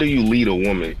 Well, how do you lead a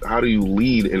woman? How do you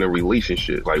lead in a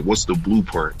relationship? Like, what's the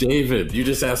blueprint? David, you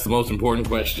just asked the most important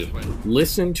question.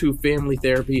 Listen to Family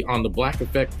Therapy on the Black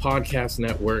Effect Podcast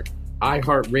Network,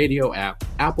 iHeartRadio app,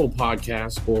 Apple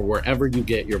Podcasts, or wherever you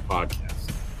get your podcasts.